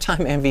 4-time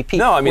MVP.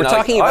 No, I mean, we're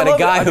talking about a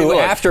guy who,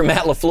 after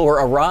Matt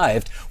LaFleur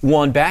arrived,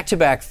 won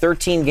back-to-back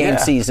 13-game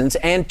seasons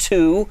and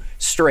 2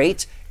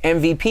 straight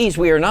MVPs.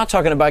 We are not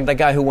talking about the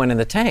guy who went in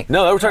the tank.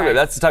 No, we're talking about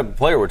that's the type of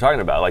player we're talking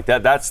about. Like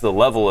that's the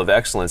level of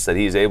excellence that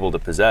he's able to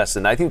possess.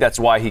 And I think that's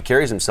why he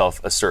carries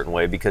himself a certain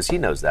way, because he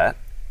knows that.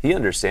 He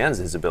understands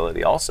his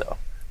ability also.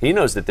 He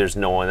knows that there's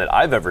no one that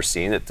I've ever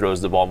seen that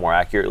throws the ball more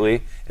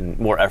accurately and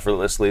more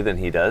effortlessly than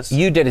he does.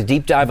 You did a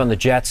deep dive on the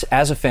Jets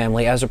as a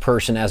family, as a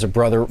person, as a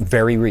brother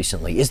very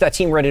recently. Is that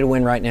team ready to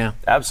win right now?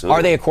 Absolutely.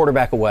 Are they a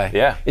quarterback away?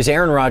 Yeah. Is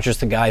Aaron Rodgers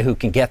the guy who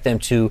can get them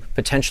to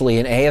potentially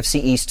an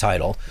AFC East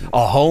title,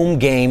 a home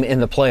game in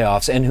the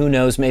playoffs, and who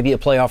knows, maybe a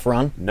playoff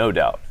run? No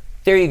doubt.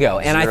 There you go.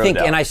 And Zero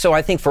doubt.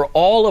 I think for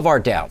all of our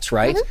doubts,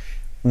 right? Mm-hmm.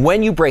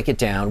 When you break it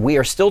down, we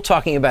are still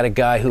talking about a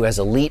guy who has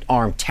elite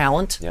arm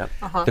talent. Yep.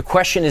 The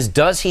question is,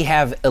 does he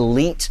have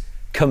elite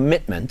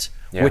commitment?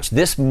 Which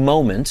this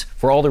moment,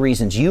 for all the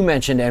reasons you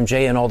mentioned,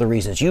 MJ, and all the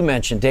reasons you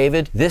mentioned,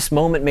 David, this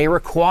moment may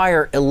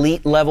require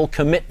elite level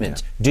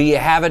commitment. Do you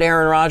have it,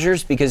 Aaron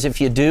Rodgers? Because if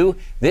you do,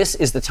 this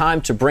is the time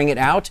to bring it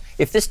out.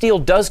 If this deal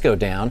does go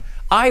down,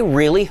 I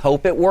really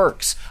hope it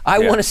works. I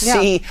want to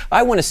see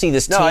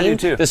this team,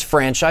 this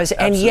franchise,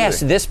 and yes,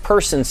 this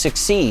person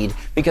succeed,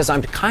 because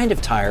I'm kind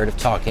of tired of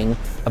talking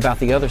about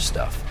the other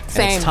stuff.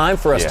 Same. And it's time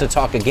for us to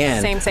talk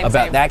again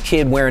about that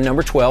kid wearing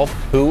number 12,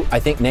 who I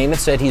think Namath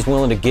said he's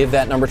willing to give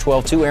that number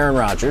 12 to Aaron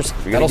Rodgers.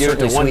 That'll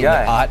certainly sweeten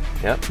the pot.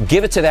 Yep.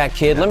 Give it to that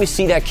kid. Let me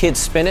see that kid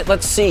spin it.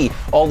 Let's see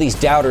all these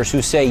doubters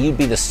who say you'd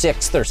be the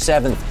 6th or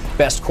 7th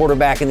best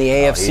quarterback in the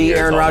AFC,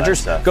 Aaron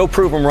Rodgers. Go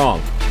prove them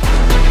wrong.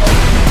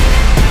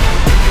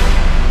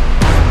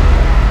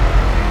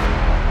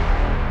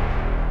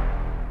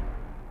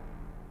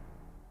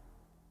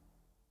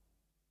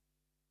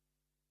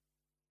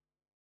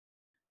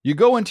 You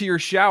go into your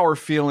shower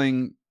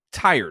feeling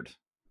tired,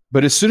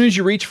 but as soon as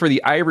you reach for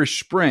the Irish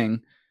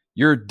Spring,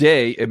 your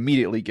day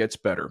immediately gets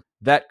better.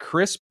 That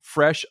crisp,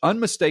 fresh,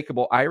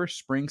 unmistakable Irish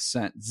Spring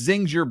scent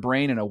zings your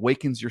brain and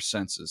awakens your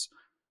senses.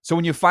 So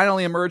when you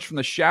finally emerge from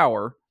the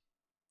shower,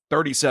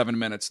 37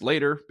 minutes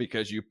later,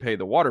 because you pay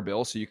the water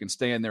bill so you can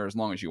stay in there as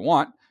long as you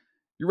want,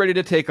 you're ready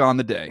to take on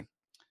the day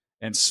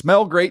and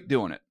smell great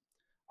doing it.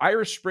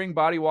 Irish Spring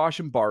Body Wash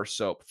and Bar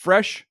Soap.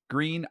 Fresh,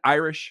 green,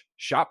 Irish.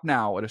 Shop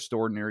now at a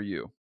store near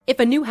you. If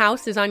a new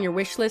house is on your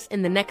wish list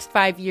in the next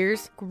 5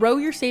 years, grow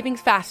your savings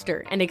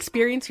faster and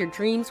experience your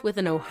dreams with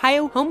an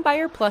Ohio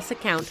Homebuyer Plus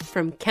account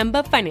from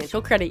Kemba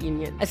Financial Credit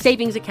Union. A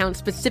savings account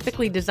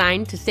specifically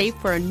designed to save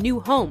for a new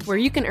home, where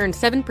you can earn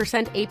 7%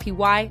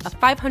 APY,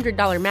 a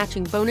 $500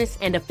 matching bonus,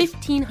 and a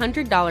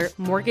 $1,500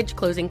 mortgage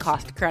closing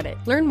cost credit.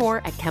 Learn more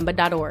at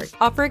Kemba.org.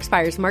 Offer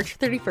expires March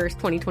 31st,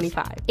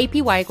 2025.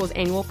 APY equals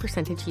annual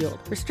percentage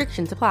yield.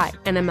 Restrictions apply.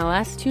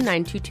 NMLS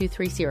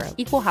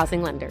 292230. Equal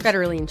housing lender.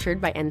 Federally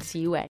insured by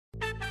NCUA.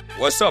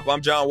 What's up?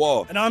 I'm John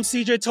Wall. And I'm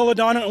CJ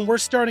Toledano, and we're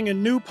starting a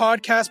new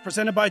podcast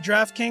presented by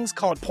DraftKings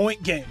called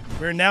Point Game.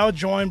 We're now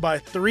joined by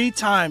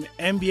 3-time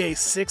NBA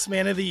Sixth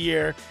Man of the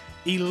Year,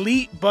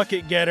 elite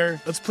bucket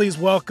getter. Let's please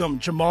welcome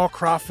Jamal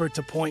Crawford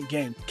to Point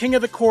Game. King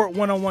of the Court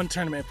one-on-one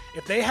tournament.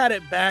 If they had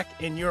it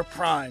back in your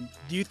prime,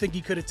 do you think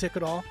you could have took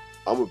it all?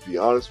 I'm going to be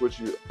honest with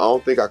you. I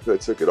don't think I could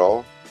have took it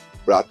all,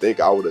 but I think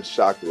I would have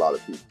shocked a lot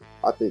of people.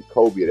 I think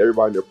Kobe and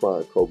everybody in their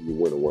prime, Kobe would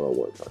win a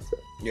one-on-one contest.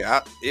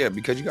 Yeah,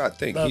 because you got to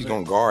think, he's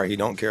going to guard. He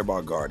don't care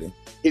about guarding.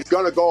 He's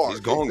going to guard.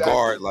 He's going to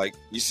guard. Like,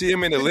 you see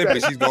him in the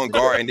Olympics, he's going to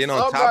guard. And then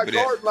on top of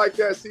that. Like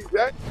that, see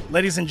that?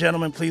 Ladies and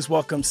gentlemen, please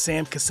welcome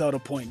Sam Cassell to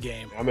Point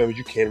Game. I remember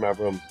you came out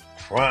from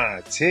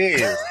prime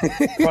 10.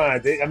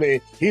 I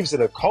mean, he was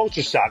in a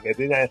culture shock. And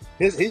then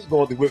he's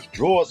going through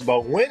withdrawals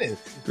about winning.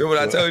 Remember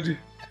what I told you?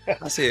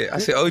 I said,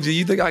 OG,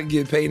 you think I can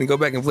get paid and go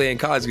back and play in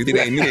college because it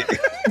ain't it?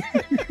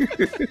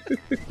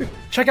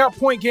 Check out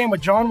Point Game with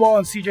John Wall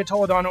and CJ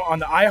Toledano on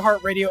the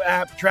iHeartRadio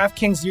app,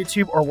 DraftKings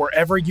YouTube, or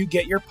wherever you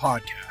get your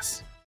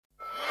podcasts.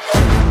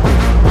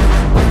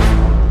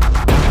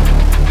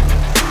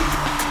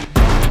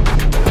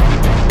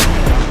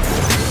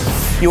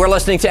 You are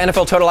listening to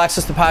NFL Total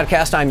Access, the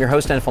podcast. I'm your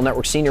host, NFL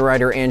Network senior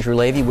writer Andrew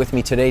Levy. With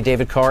me today,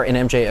 David Carr and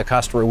MJ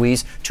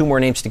Acosta-Ruiz. Two more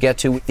names to get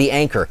to. The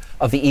anchor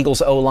of the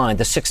Eagles O-line,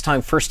 the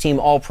six-time first-team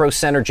All-Pro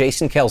center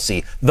Jason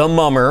Kelce, the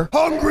mummer.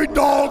 Hungry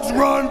dogs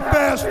run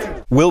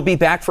faster. Will be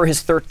back for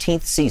his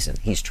 13th season.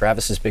 He's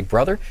Travis's big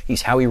brother.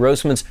 He's Howie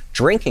Roseman's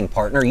drinking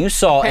partner. You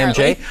saw,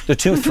 apparently. MJ, the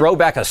two throw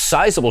back a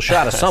sizable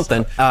shot of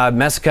something.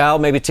 Mezcal,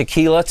 maybe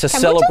tequila, to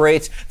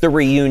celebrate the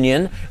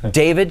reunion.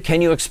 David,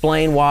 can you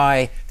explain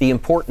why the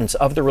importance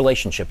of the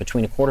relationship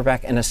between a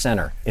quarterback and a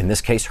center, in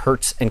this case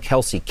Hurts and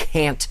Kelce,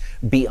 can't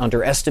be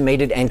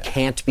underestimated and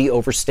can't be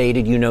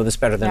overstated? You know this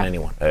better than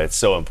anyone. It's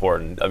so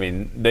important. I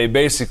mean,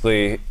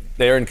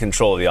 they're in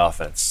control of the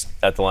offense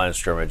at the line of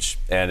scrimmage.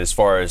 And as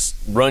far as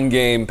run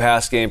game,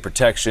 pass game,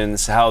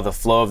 protections, how the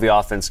flow of the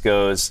offense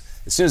goes,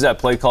 as soon as that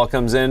play call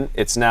comes in,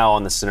 it's now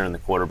on the center and the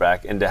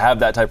quarterback. And to have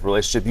that type of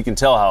relationship, you can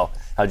tell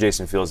how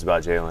Jason feels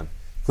about Jalen.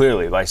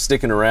 Clearly, by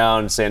sticking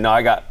around, saying, no,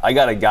 I got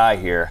a guy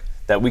here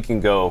that we can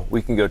go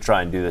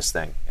try and do this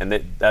thing. And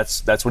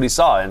that's what he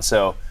saw. And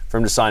so for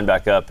him to sign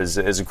back up is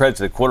a credit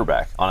to the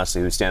quarterback,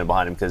 honestly, who's standing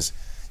behind him. Because,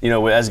 you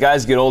know, as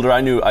guys get older,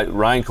 I knew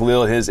Ryan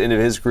Khalil, his end of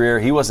his career,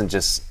 he wasn't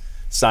just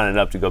signing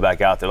up to go back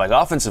out there. Like,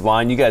 offensive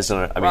line, you guys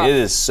don't, it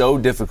is so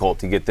difficult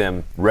to get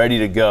them ready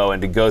to go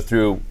and to go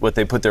through what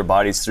they put their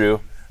bodies through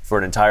for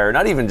an entire,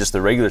 not even just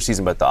the regular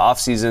season, but the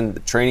off season, the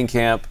training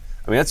camp.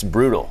 I mean, that's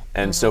brutal.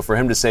 And so for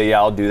him to say, yeah,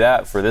 I'll do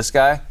that for this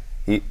guy,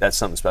 that's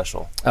something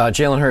special.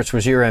 Jalen Hurts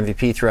was your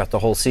MVP throughout the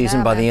whole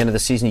season. By the end of the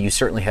season, you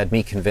certainly had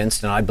me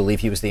convinced, and I believe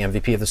he was the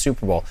MVP of the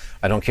Super Bowl.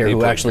 I don't care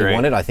who actually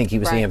won it. I think he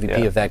was the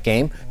MVP of that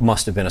game.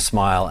 Must have been a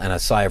smile and a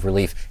sigh of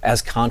relief.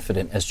 As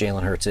confident as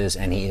Jalen Hurts is,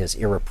 and he is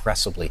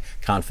irrepressibly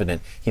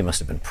confident, he must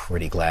have been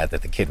pretty glad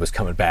that the kid was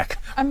coming back.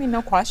 I mean,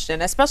 no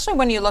question, especially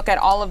when you look at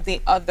all of the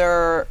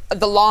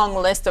long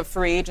list of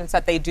free agents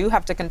that they do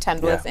have to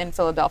contend with in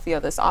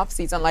Philadelphia this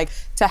offseason. Like,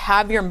 to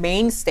have your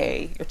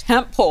mainstay, your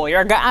tentpole,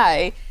 your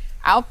guy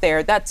out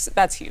there,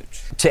 that's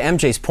huge. To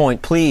MJ's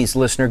point, please,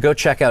 listener, go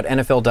check out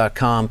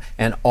NFL.com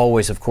and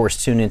always, of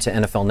course, tune into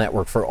NFL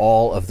Network for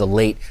all of the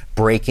late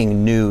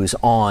breaking news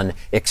on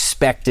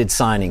expected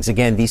signings.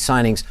 Again, these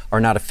signings are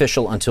not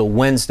official until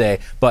Wednesday,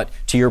 but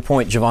to your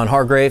point, Javon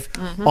Hargrave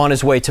on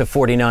his way to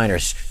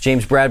 49ers.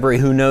 James Bradbury,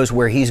 who knows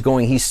where he's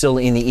going? He's still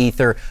in the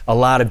ether. A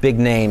lot of big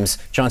names.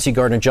 Chauncey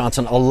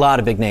Gardner-Johnson, a lot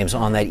of big names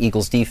on that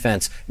Eagles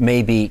defense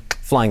may be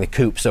flying the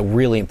coop, so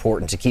really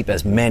important to keep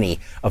as many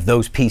of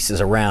those pieces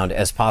around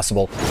as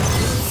possible.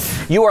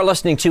 You are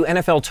listening to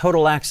NFL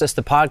Total Access,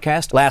 the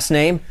podcast. Last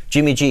name,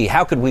 Jimmy G.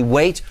 How could we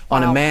wait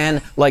on a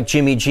man like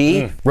Jimmy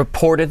G?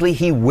 Reportedly,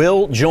 he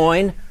will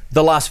join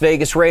the Las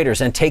Vegas Raiders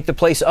and take the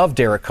place of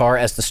Derek Carr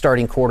as the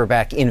starting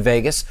quarterback in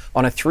Vegas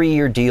on a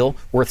 3-year deal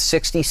worth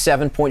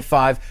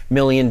 $67.5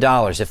 million.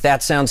 If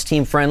that sounds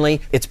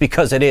team-friendly, it's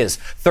because it is.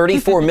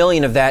 $34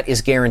 million of that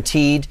is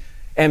guaranteed.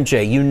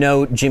 MJ, you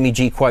know Jimmy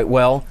G quite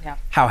well. Yeah.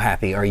 How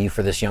happy are you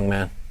for this young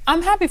man?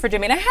 I'm happy for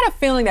Jimmy, and I had a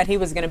feeling that he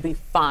was going to be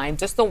fine.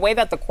 Just the way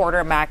that the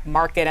quarterback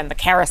market and the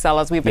carousel,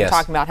 as we've been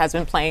talking about, has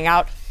been playing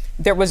out.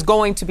 There was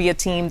going to be a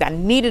team that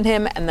needed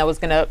him and that was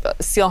going to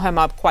seal him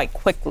up quite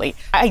quickly.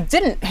 I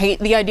didn't hate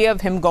the idea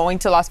of him going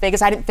to Las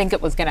Vegas. I didn't think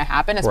it was going to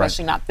happen,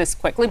 especially not this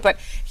quickly. But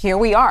here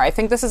we are. I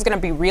think this is going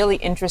to be really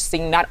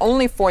interesting, not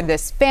only for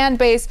this fan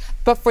base,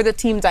 but for the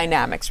team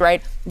dynamics,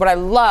 right? What I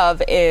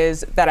love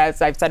is that,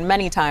 as I've said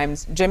many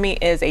times, Jimmy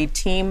is a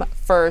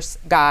team-first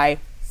guy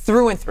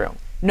through and through.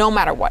 No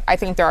matter what. I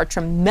think there are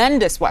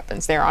tremendous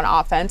weapons there on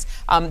offense.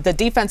 The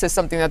defense is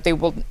something that they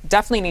will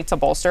definitely need to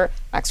bolster.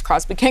 Max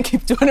Crosby can't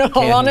keep doing it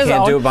all on his own.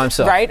 Can't do it by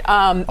himself. Right?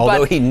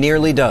 Although he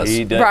nearly does.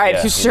 He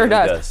sure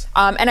does.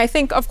 And I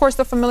think, of course,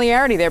 the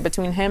familiarity there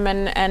between him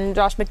and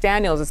Josh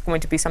McDaniels is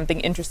going to be something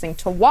interesting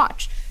to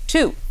watch.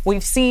 Two,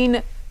 we've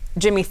seen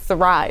Jimmy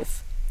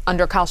thrive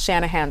under Kyle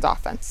Shanahan's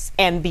offense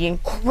and the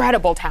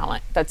incredible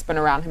talent that's been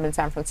around him in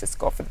San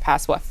Francisco for the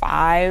past,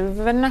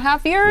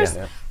 5.5 years?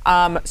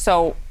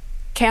 So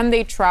can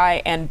they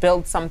try and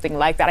build something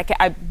like that?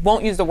 I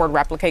won't use the word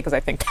replicate because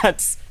I think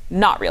that's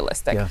not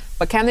realistic.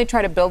 But can they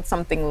try to build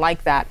something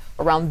like that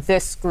around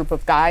this group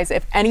of guys?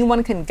 If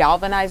anyone can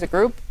galvanize a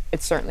group,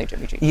 it's certainly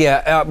Jimmy G.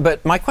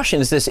 But my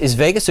question is this. Is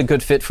Vegas a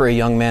good fit for a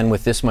young man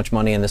with this much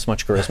money and this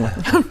much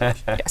charisma?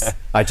 Yes.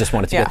 I just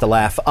wanted to get the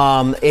laugh.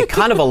 It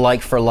kind of a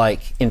like for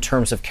like in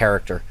terms of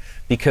character,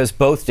 because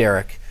both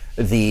Derek,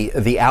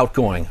 the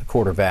outgoing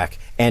quarterback,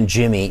 and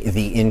Jimmy,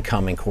 the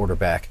incoming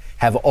quarterback,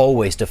 have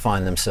always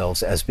defined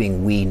themselves as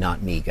being we,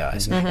 not me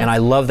guys. And I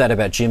love that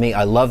about Jimmy.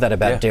 I love that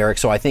about Derek.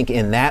 So I think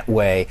in that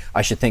way,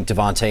 I should think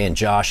Devontae and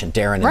Josh and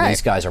Darren and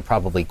these guys are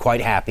probably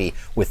quite happy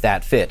with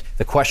that fit.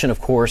 The question,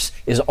 of course,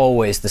 is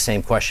always the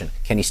same question.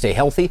 Can he stay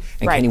healthy?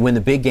 And can he win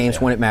the big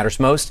games when it matters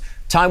most?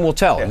 Time will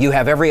tell. You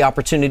have every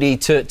opportunity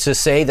to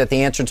say that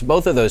the answer to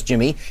both of those,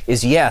 Jimmy,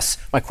 is yes.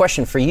 My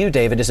question for you,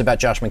 David, is about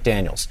Josh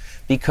McDaniels,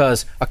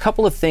 because a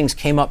couple of things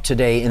came up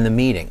today in the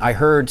meeting. I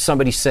heard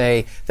somebody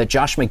say that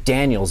Josh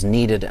McDaniels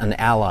needed an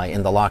ally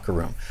in the locker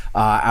room.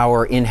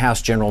 Our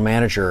in-house general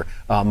manager,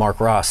 Mark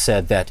Ross,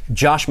 said that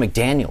Josh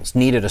McDaniels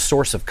needed a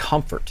source of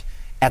comfort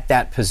at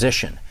that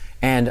position.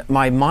 And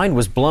my mind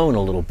was blown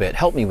a little bit.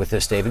 Help me with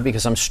this, David,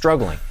 because I'm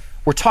struggling.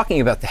 We're talking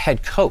about the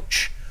head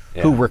coach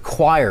who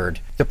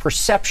required, the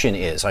perception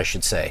is, I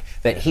should say,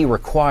 that he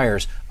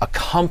requires a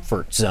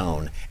comfort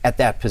zone at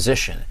that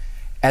position,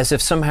 as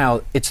if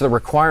somehow it's the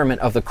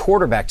requirement of the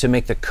quarterback to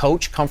make the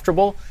coach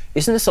comfortable.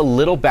 Isn't this a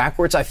little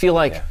backwards? I feel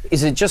like,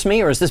 is it just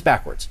me or is this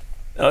backwards?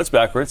 No, it's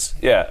backwards.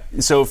 Yeah.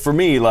 So for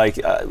me,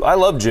 I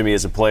love Jimmy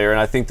as a player, and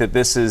I think that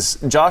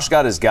Josh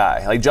got his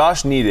guy. Like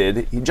Josh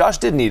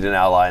did need an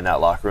ally in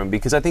that locker room,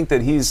 because I think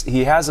that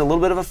he has a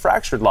little bit of a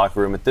fractured locker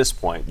room at this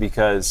point,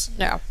 because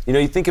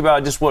you think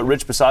about just what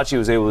Rich Bisaccia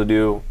was able to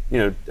do,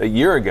 a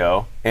year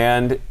ago,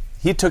 and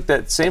he took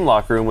that same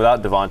locker room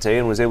without Devontae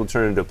and was able to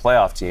turn it into a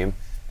playoff team.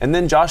 And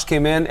then Josh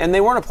came in, and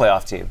they weren't a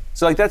playoff team.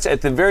 So that's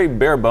at the very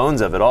bare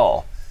bones of it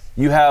all.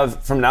 You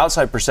have, from an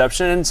outside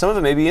perception, and some of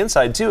it maybe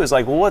inside too, is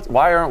like, well,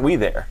 why aren't we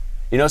there?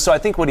 So I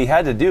think what he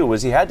had to do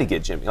was he had to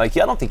get Jimmy. I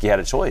don't think he had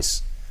a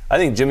choice. I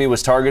think Jimmy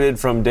was targeted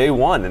from day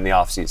one in the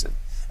offseason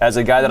as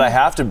a guy that I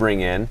have to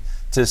bring in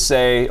to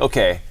say,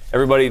 okay,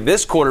 everybody,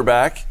 this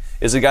quarterback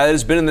is a guy that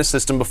has been in this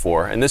system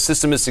before, and this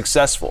system is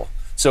successful.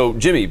 So,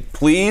 Jimmy,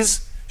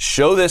 please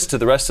show this to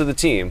the rest of the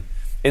team.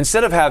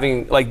 Instead of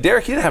having,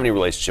 Derek, he didn't have any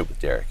relationship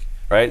with Derek,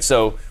 right?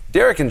 So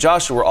Derek and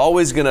Josh there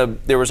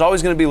was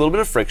always going to be a little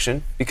bit of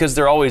friction, because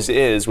there always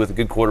is with a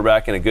good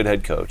quarterback and a good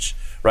head coach,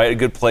 right? A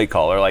good play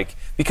caller,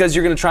 because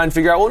you're going to try and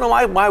figure out, well,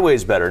 no, my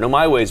way's better. No,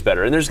 my way's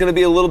better. And there's going to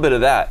be a little bit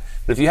of that.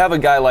 But if you have a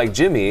guy like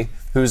Jimmy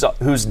who's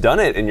done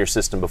it in your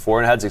system before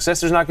and had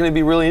success, there's not going to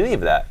be really any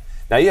of that.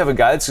 Now you have a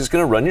guy that's just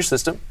going to run your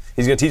system.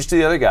 He's going to teach to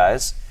the other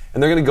guys,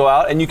 and they're going to go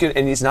out, and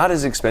he's not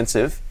as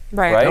expensive.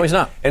 Right. No, he's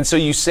not. And so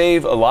you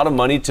save a lot of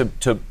money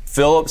to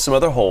fill up some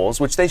other holes,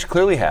 which they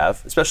clearly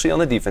have, especially on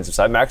the defensive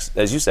side. Max,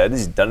 as you said,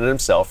 he's done it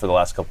himself for the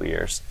last couple of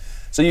years.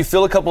 So you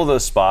fill a couple of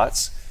those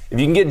spots. If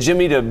you can get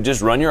Jimmy to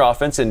just run your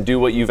offense and do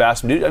what you've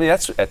asked him to do,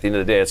 that's, at the end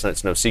of the day,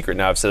 it's no secret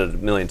now. I've said it a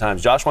million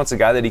times. Josh wants a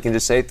guy that he can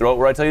just say, throw it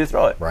where I tell you to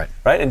throw it. Right.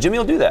 And Jimmy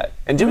will do that.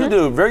 And Jimmy will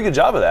do a very good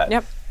job of that.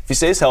 Yep. If he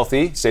stays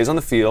healthy, stays on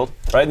the field,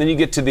 right? And then you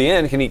get to the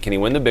end, can he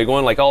win the big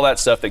one? All that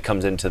stuff that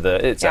comes into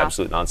it's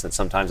absolute nonsense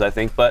sometimes, I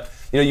think. But,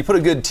 you put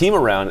a good team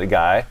around a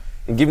guy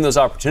and give him those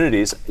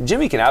opportunities,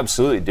 Jimmy can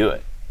absolutely do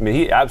it.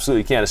 He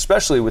absolutely can,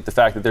 especially with the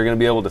fact that they're going to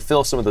be able to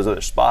fill some of those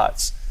other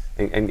spots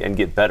and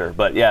get better.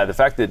 But, yeah, the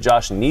fact that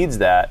Josh needs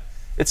that,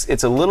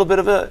 it's a little bit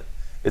of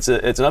it's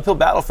an uphill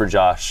battle for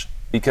Josh,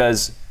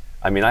 because,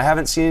 I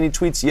haven't seen any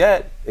tweets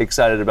yet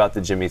excited about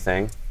the Jimmy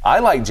thing. I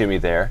like Jimmy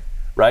there.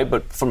 Right,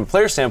 but from a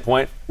player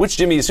standpoint, which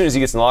Jimmy, as soon as he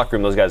gets in the locker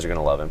room, those guys are going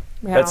to love him.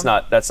 Yeah.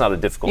 That's not a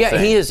difficult thing. Yeah,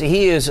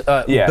 he is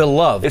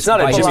beloved. It's not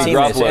a Jimmy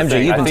Garoppolo thing.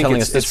 MJ, you've been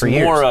telling us this for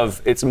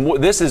years.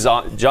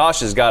 Josh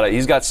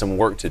he's got some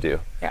work to do.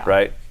 Yeah.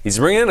 Right, he's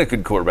bringing in a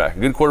good quarterback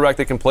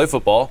that can play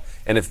football.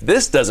 And if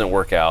this doesn't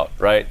work out,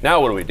 right,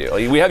 now what do we do?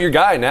 We have your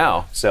guy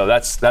now, so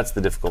that's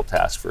the difficult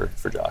task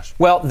for Josh.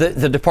 Well,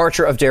 the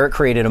departure of Derek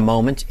created a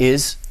moment.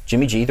 Is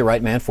Jimmy G the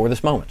right man for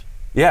this moment?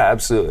 Yeah,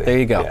 absolutely. There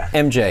you go,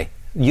 MJ.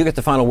 You get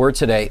the final word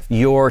today.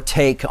 Your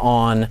take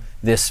on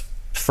this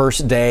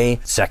first day,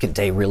 second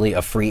day really,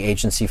 of free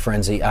agency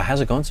frenzy. How's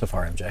it going so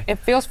far, MJ? It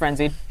feels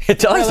frenzied. It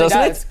does, really doesn't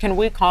does. it? Can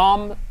we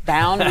calm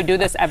down? We do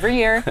this every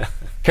year.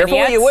 Careful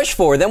what you wish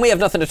for. Then we have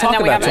nothing to talk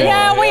about tomorrow.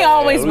 Yeah, we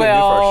always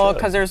will,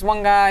 because there's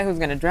one guy who's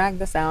going to drag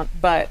this out.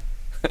 But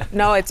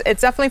no, it's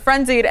definitely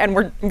frenzied, and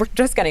we're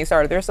just getting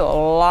started. There's a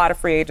lot of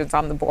free agents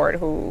on the board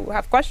who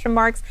have question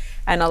marks,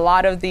 and a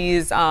lot of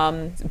these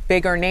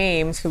bigger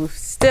names who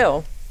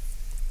still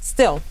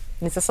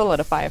needs to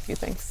solidify a few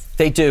things.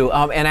 They do.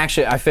 And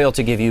actually, I failed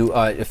to give you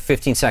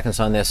 15 seconds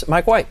on this.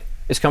 Mike White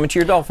is coming to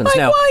your Dolphins.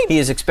 Now, he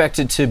is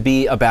expected to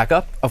be a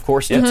backup, of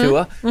course, to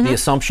Tua. Mm-hmm. The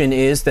assumption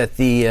is that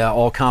the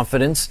all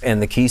confidence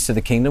and the keys to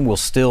the kingdom will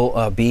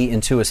still be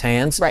in Tua's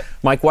hands. Right.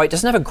 Mike White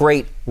doesn't have a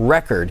great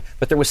record,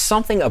 but there was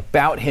something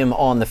about him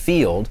on the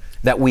field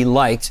that we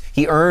liked.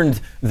 He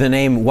earned the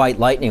name White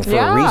Lightning for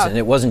a reason.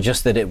 It wasn't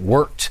just that it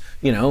worked,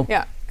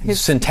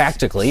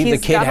 syntactically. The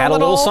kid had a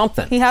little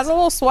something. He has a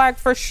little swag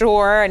for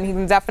sure, and he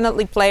can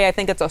definitely play. I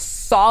think it's a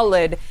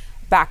solid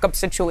backup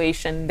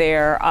situation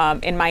there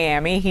in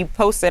Miami. He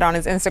posted on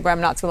his Instagram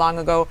not too long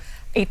ago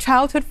a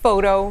childhood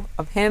photo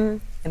of him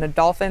in a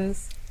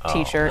Dolphins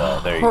t-shirt. Well,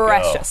 there you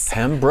Precious. Go.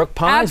 Pembroke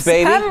Pines,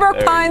 baby.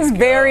 Pembroke Pines'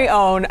 very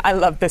own. I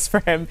love this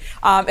for him.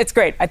 It's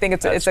great. I think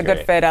it's a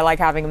good fit. I like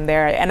having him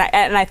there, and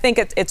I think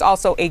it's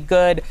also a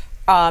good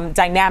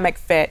dynamic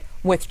fit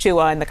with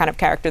Tua and the kind of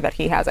character that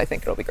he has. I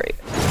think it'll be great.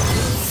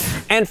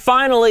 And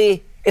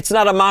finally, it's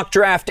not a mock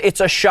draft, it's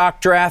a shock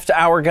draft.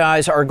 Our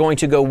guys are going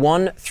to go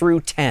 1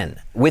 through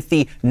 10 with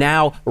the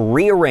now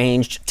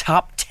rearranged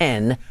top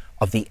 10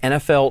 of the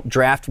NFL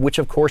draft, which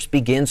of course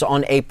begins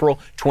on April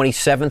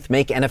 27th.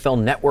 Make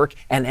NFL Network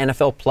and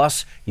NFL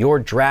Plus your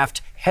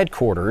draft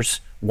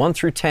headquarters. 1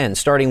 through 10,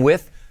 starting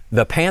with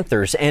the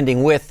Panthers,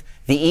 ending with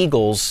the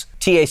Eagles.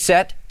 TA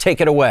set, take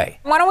it away.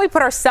 Why don't we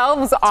put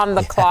ourselves on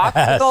the clock?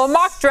 The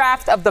mock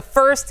draft of the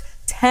first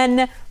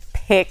 10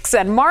 picks.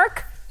 And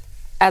Mark,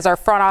 as our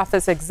front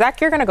office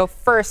exec. You're going to go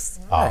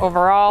first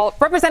overall,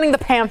 representing the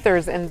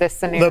Panthers in this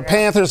scenario. The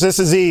Panthers, this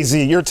is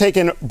easy. You're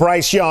taking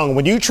Bryce Young.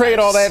 When you trade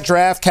all that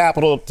draft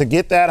capital to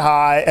get that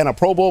high and a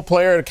Pro Bowl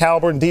player of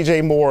caliber and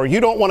DJ Moore,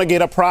 you don't want to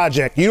get a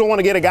project. You don't want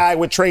to get a guy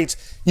with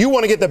traits. You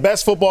want to get the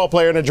best football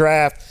player in the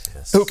draft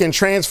who can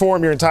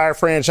transform your entire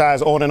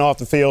franchise on and off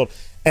the field.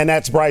 And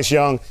that's Bryce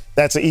Young.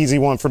 That's an easy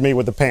one for me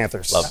with the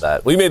Panthers. Love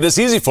that. We made this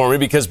easy for me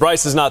because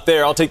Bryce is not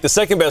there. I'll take the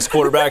second best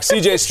quarterback,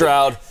 C.J.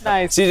 Stroud.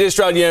 Nice. C.J.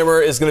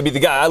 Stroud-Yammer is going to be the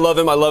guy. I love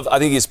him. I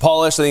think he's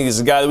polished. I think he's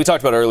the guy that we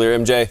talked about earlier,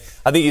 MJ.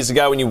 I think he's the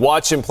guy when you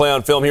watch him play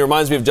on film. He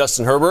reminds me of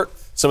Justin Herbert.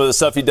 Some of the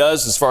stuff he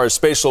does as far as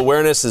spatial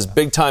awareness, his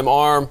big-time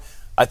arm.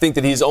 I think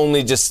that he's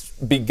only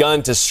just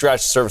begun to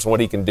scratch the surface on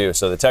what he can do.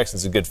 So the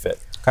Texans are a good fit.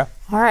 Okay.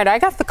 All right, I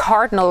got the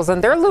Cardinals,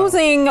 and they're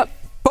losing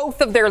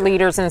both of their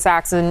leaders in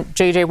sacks, and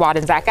J.J. Watt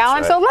and Zach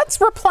Allen. Right. So let's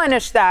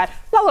replenish that.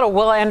 A little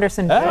Will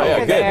Anderson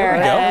good. there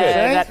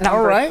at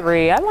number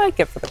 3. I like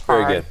it for the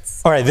Cards. Very good.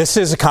 All right, this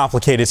is a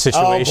complicated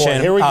situation. Oh,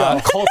 boy, here we go.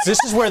 Colts,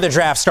 this is where the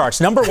draft starts.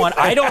 Number one,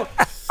 I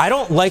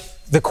don't like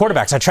the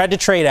quarterbacks. I tried to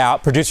trade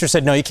out. Producer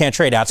sasaid, no, you can't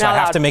trade out, so I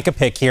have to make a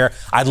pick here.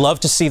 I'd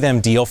love to see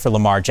them deal for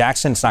Lamar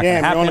Jackson. It's not going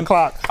to happen. We're on the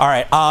clock. All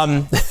right.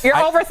 You're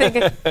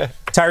overthinking.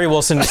 Tyree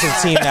Wilson is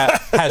a team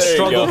that has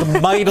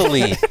struggled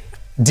mightily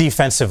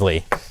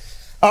defensively.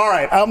 All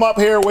right, I'm up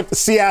here with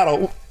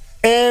Seattle,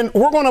 and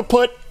we're going to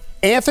put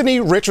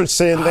Anthony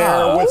Richardson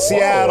there with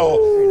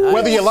Seattle. Nice.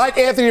 Whether you like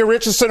Anthony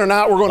Richardson or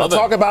not, we're going to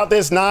talk about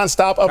this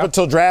nonstop up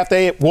until draft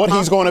day, what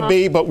he's going to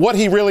be. But what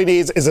he really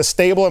needs is a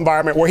stable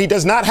environment where he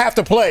does not have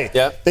to play.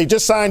 Yeah. They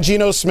just signed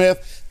Geno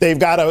Smith. They've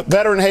got a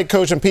veteran head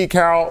coach in Pete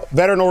Carroll,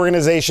 veteran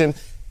organization.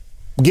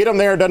 Get him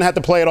there, doesn't have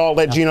to play at all.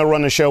 Let Geno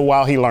run the show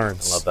while he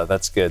learns. I love that.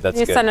 That's good. That's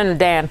You're good. sending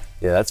Dan.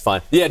 Yeah, that's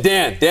fine. Yeah,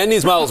 Dan. Dan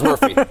needs Miles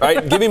Murphy,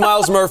 right? Give me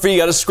Miles Murphy. You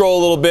got to scroll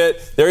a little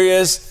bit. There he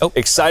is.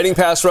 Exciting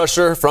pass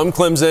rusher from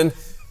Clemson.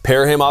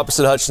 Pair him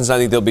opposite Hutchinson. I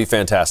think they'll be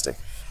fantastic.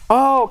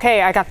 Oh,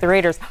 okay. I got the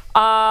Raiders.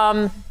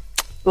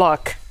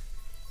 Look,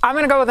 I'm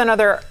going to go with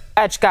another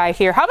edge guy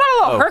here. How about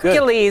a little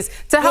Hercules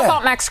to help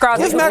out Max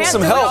Crosby? Give Max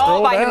some help.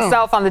 All by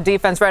himself on the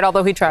defense, right?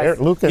 Although he tries.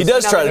 He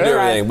does try to do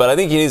everything, but I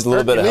think he needs a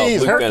little bit of help.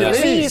 Luke Van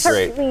Ness is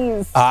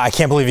great. I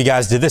can't believe you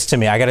guys did this to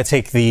me. I got to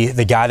take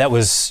the guy that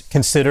was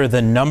considered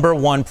the number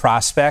one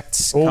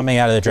prospect coming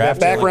out of the draft.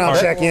 Background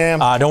check,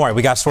 don't worry,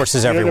 we got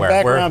sources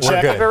everywhere. We're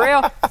good. For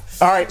real.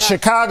 All right,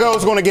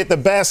 Chicago's going to get the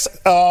best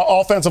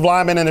offensive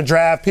lineman in the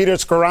draft, Peter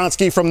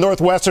Skoronski from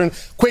Northwestern.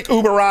 Quick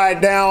Uber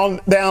ride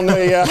down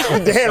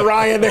the Dan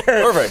Ryan there.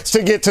 Perfect.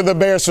 To get to the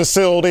Bears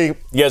facility.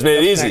 You guys made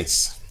it easy.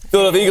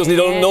 Philadelphia Eagles need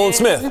Nolan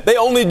Smith. They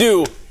only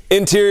do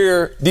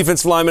interior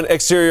defensive lineman,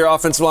 exterior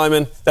offensive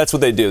lineman. That's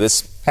what they do.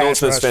 Nolan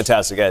Smith's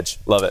fantastic edge.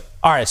 Love it.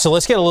 All right, so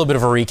let's get a little bit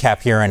of a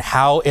recap here and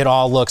how it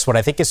all looks. What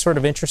I think is sort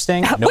of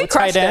interesting. No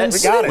tight ends.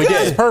 We got it. We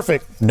did.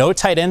 Perfect. No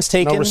tight ends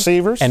taken. No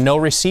receivers. And no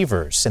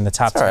receivers in the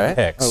top 10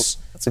 picks.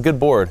 That's a good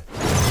board.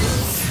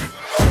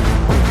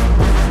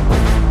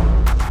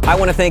 I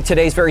want to thank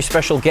today's very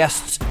special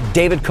guests,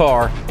 David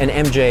Carr and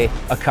MJ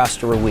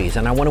Acosta-Ruiz.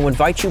 And I want to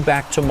invite you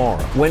back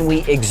tomorrow when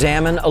we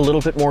examine a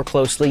little bit more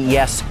closely,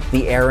 yes,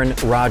 the Aaron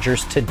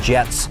Rodgers to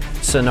Jets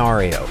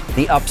scenario,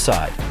 the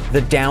upside,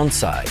 the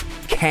downside.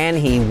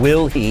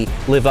 Will he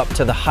live up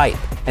to the hype?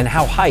 And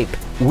how hype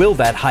will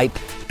that hype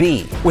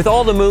be? With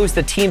all the moves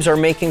that teams are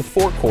making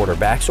for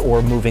quarterbacks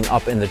or moving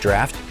up in the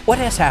draft, what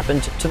has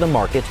happened to the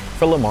market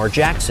for Lamar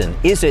Jackson?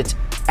 Is it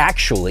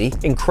actually,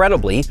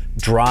 incredibly,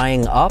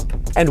 drying up?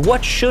 And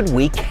what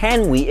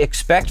can we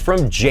expect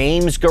from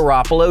James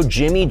Garoppolo,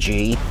 Jimmy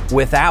G,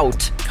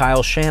 without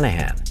Kyle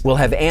Shanahan? We'll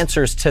have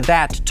answers to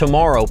that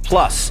tomorrow.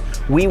 Plus,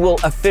 we will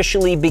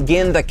officially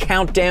begin the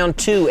countdown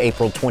to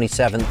April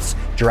 27th's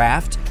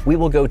draft. We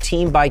will go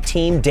team by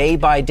team, day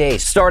by day,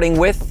 starting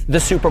with the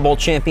Super Bowl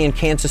champion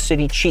Kansas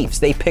City Chiefs.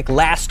 They pick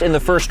last in the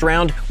first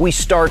round. We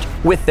start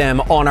with them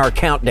on our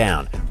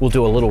countdown. We'll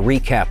do a little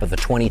recap of the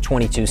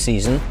 2022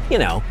 season.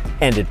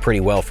 Ended pretty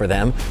well for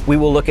them. We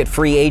will look at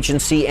free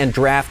agency and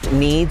draft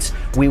needs.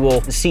 We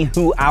will see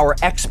who our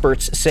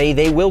experts say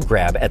they will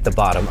grab at the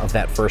bottom of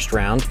that first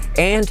round.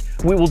 And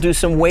we will do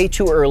some way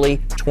too early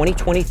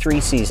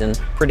 2023 season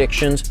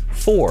predictions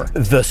for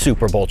the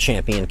Super Bowl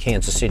champion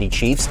Kansas City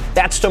Chiefs.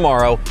 That's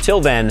tomorrow.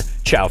 Till then,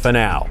 ciao for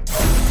now.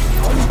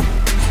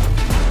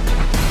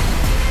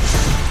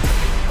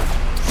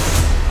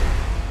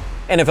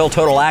 NFL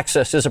Total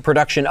Access is a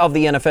production of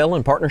the NFL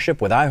in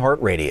partnership with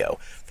iHeartRadio.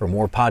 For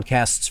more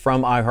podcasts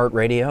from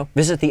iHeartRadio,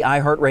 visit the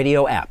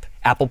iHeartRadio app,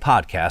 Apple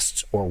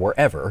Podcasts, or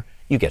wherever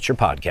you get your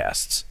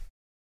podcasts.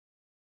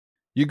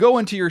 You go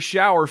into your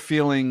shower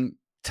feeling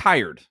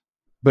tired,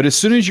 but as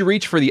soon as you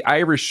reach for the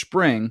Irish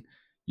Spring,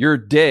 your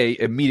day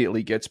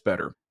immediately gets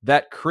better.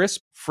 That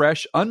crisp,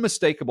 fresh,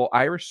 unmistakable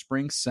Irish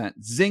Spring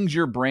scent zings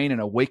your brain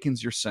and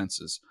awakens your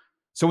senses.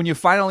 So when you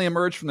finally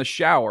emerge from the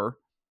shower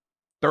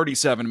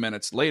 37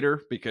 minutes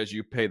later, because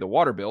you pay the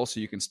water bill so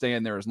you can stay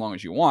in there as long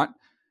as you want,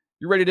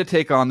 you're ready to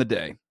take on the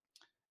day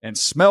and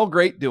smell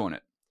great doing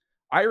it.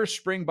 Irish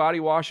Spring Body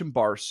Wash and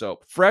Bar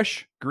Soap.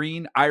 Fresh,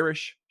 green,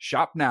 Irish.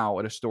 Shop now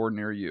at a store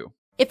near you.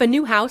 If a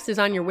new house is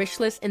on your wish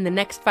list in the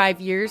next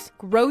 5 years,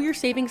 grow your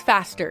savings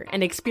faster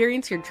and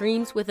experience your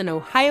dreams with an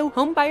Ohio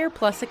Homebuyer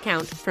Plus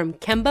account from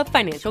Kemba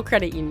Financial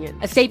Credit Union.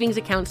 A savings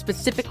account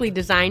specifically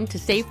designed to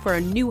save for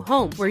a new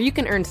home, where you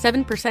can earn 7%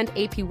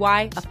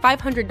 APY,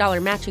 a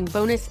 $500 matching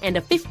bonus, and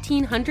a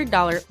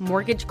 $1,500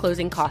 mortgage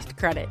closing cost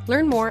credit.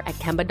 Learn more at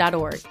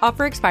Kemba.org.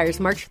 Offer expires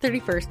March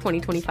 31st,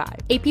 2025.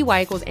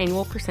 APY equals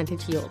annual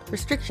percentage yield.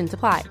 Restrictions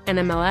apply.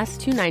 NMLS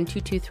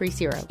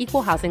 292230.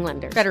 Equal housing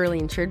lender.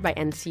 Federally insured by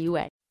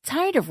NCUA.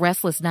 Tired of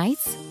restless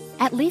nights?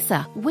 At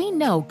Leesa, we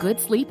know good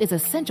sleep is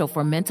essential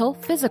for mental,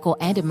 physical,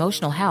 and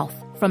emotional health.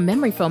 From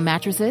memory foam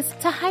mattresses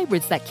to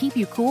hybrids that keep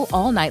you cool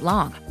all night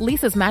long,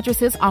 Leesa's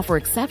mattresses offer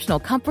exceptional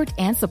comfort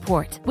and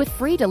support with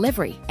free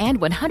delivery and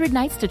 100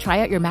 nights to try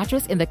out your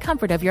mattress in the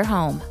comfort of your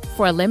home.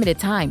 For a limited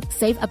time,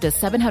 save up to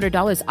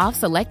 $700 off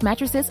select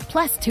mattresses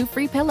plus 2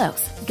 free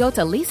pillows. Go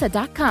to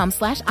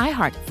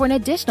leesa.com/iHeart for an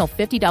additional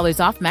 $50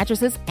 off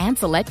mattresses and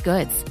select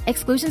goods.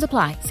 Exclusions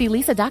apply. See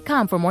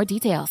leesa.com for more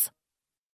details.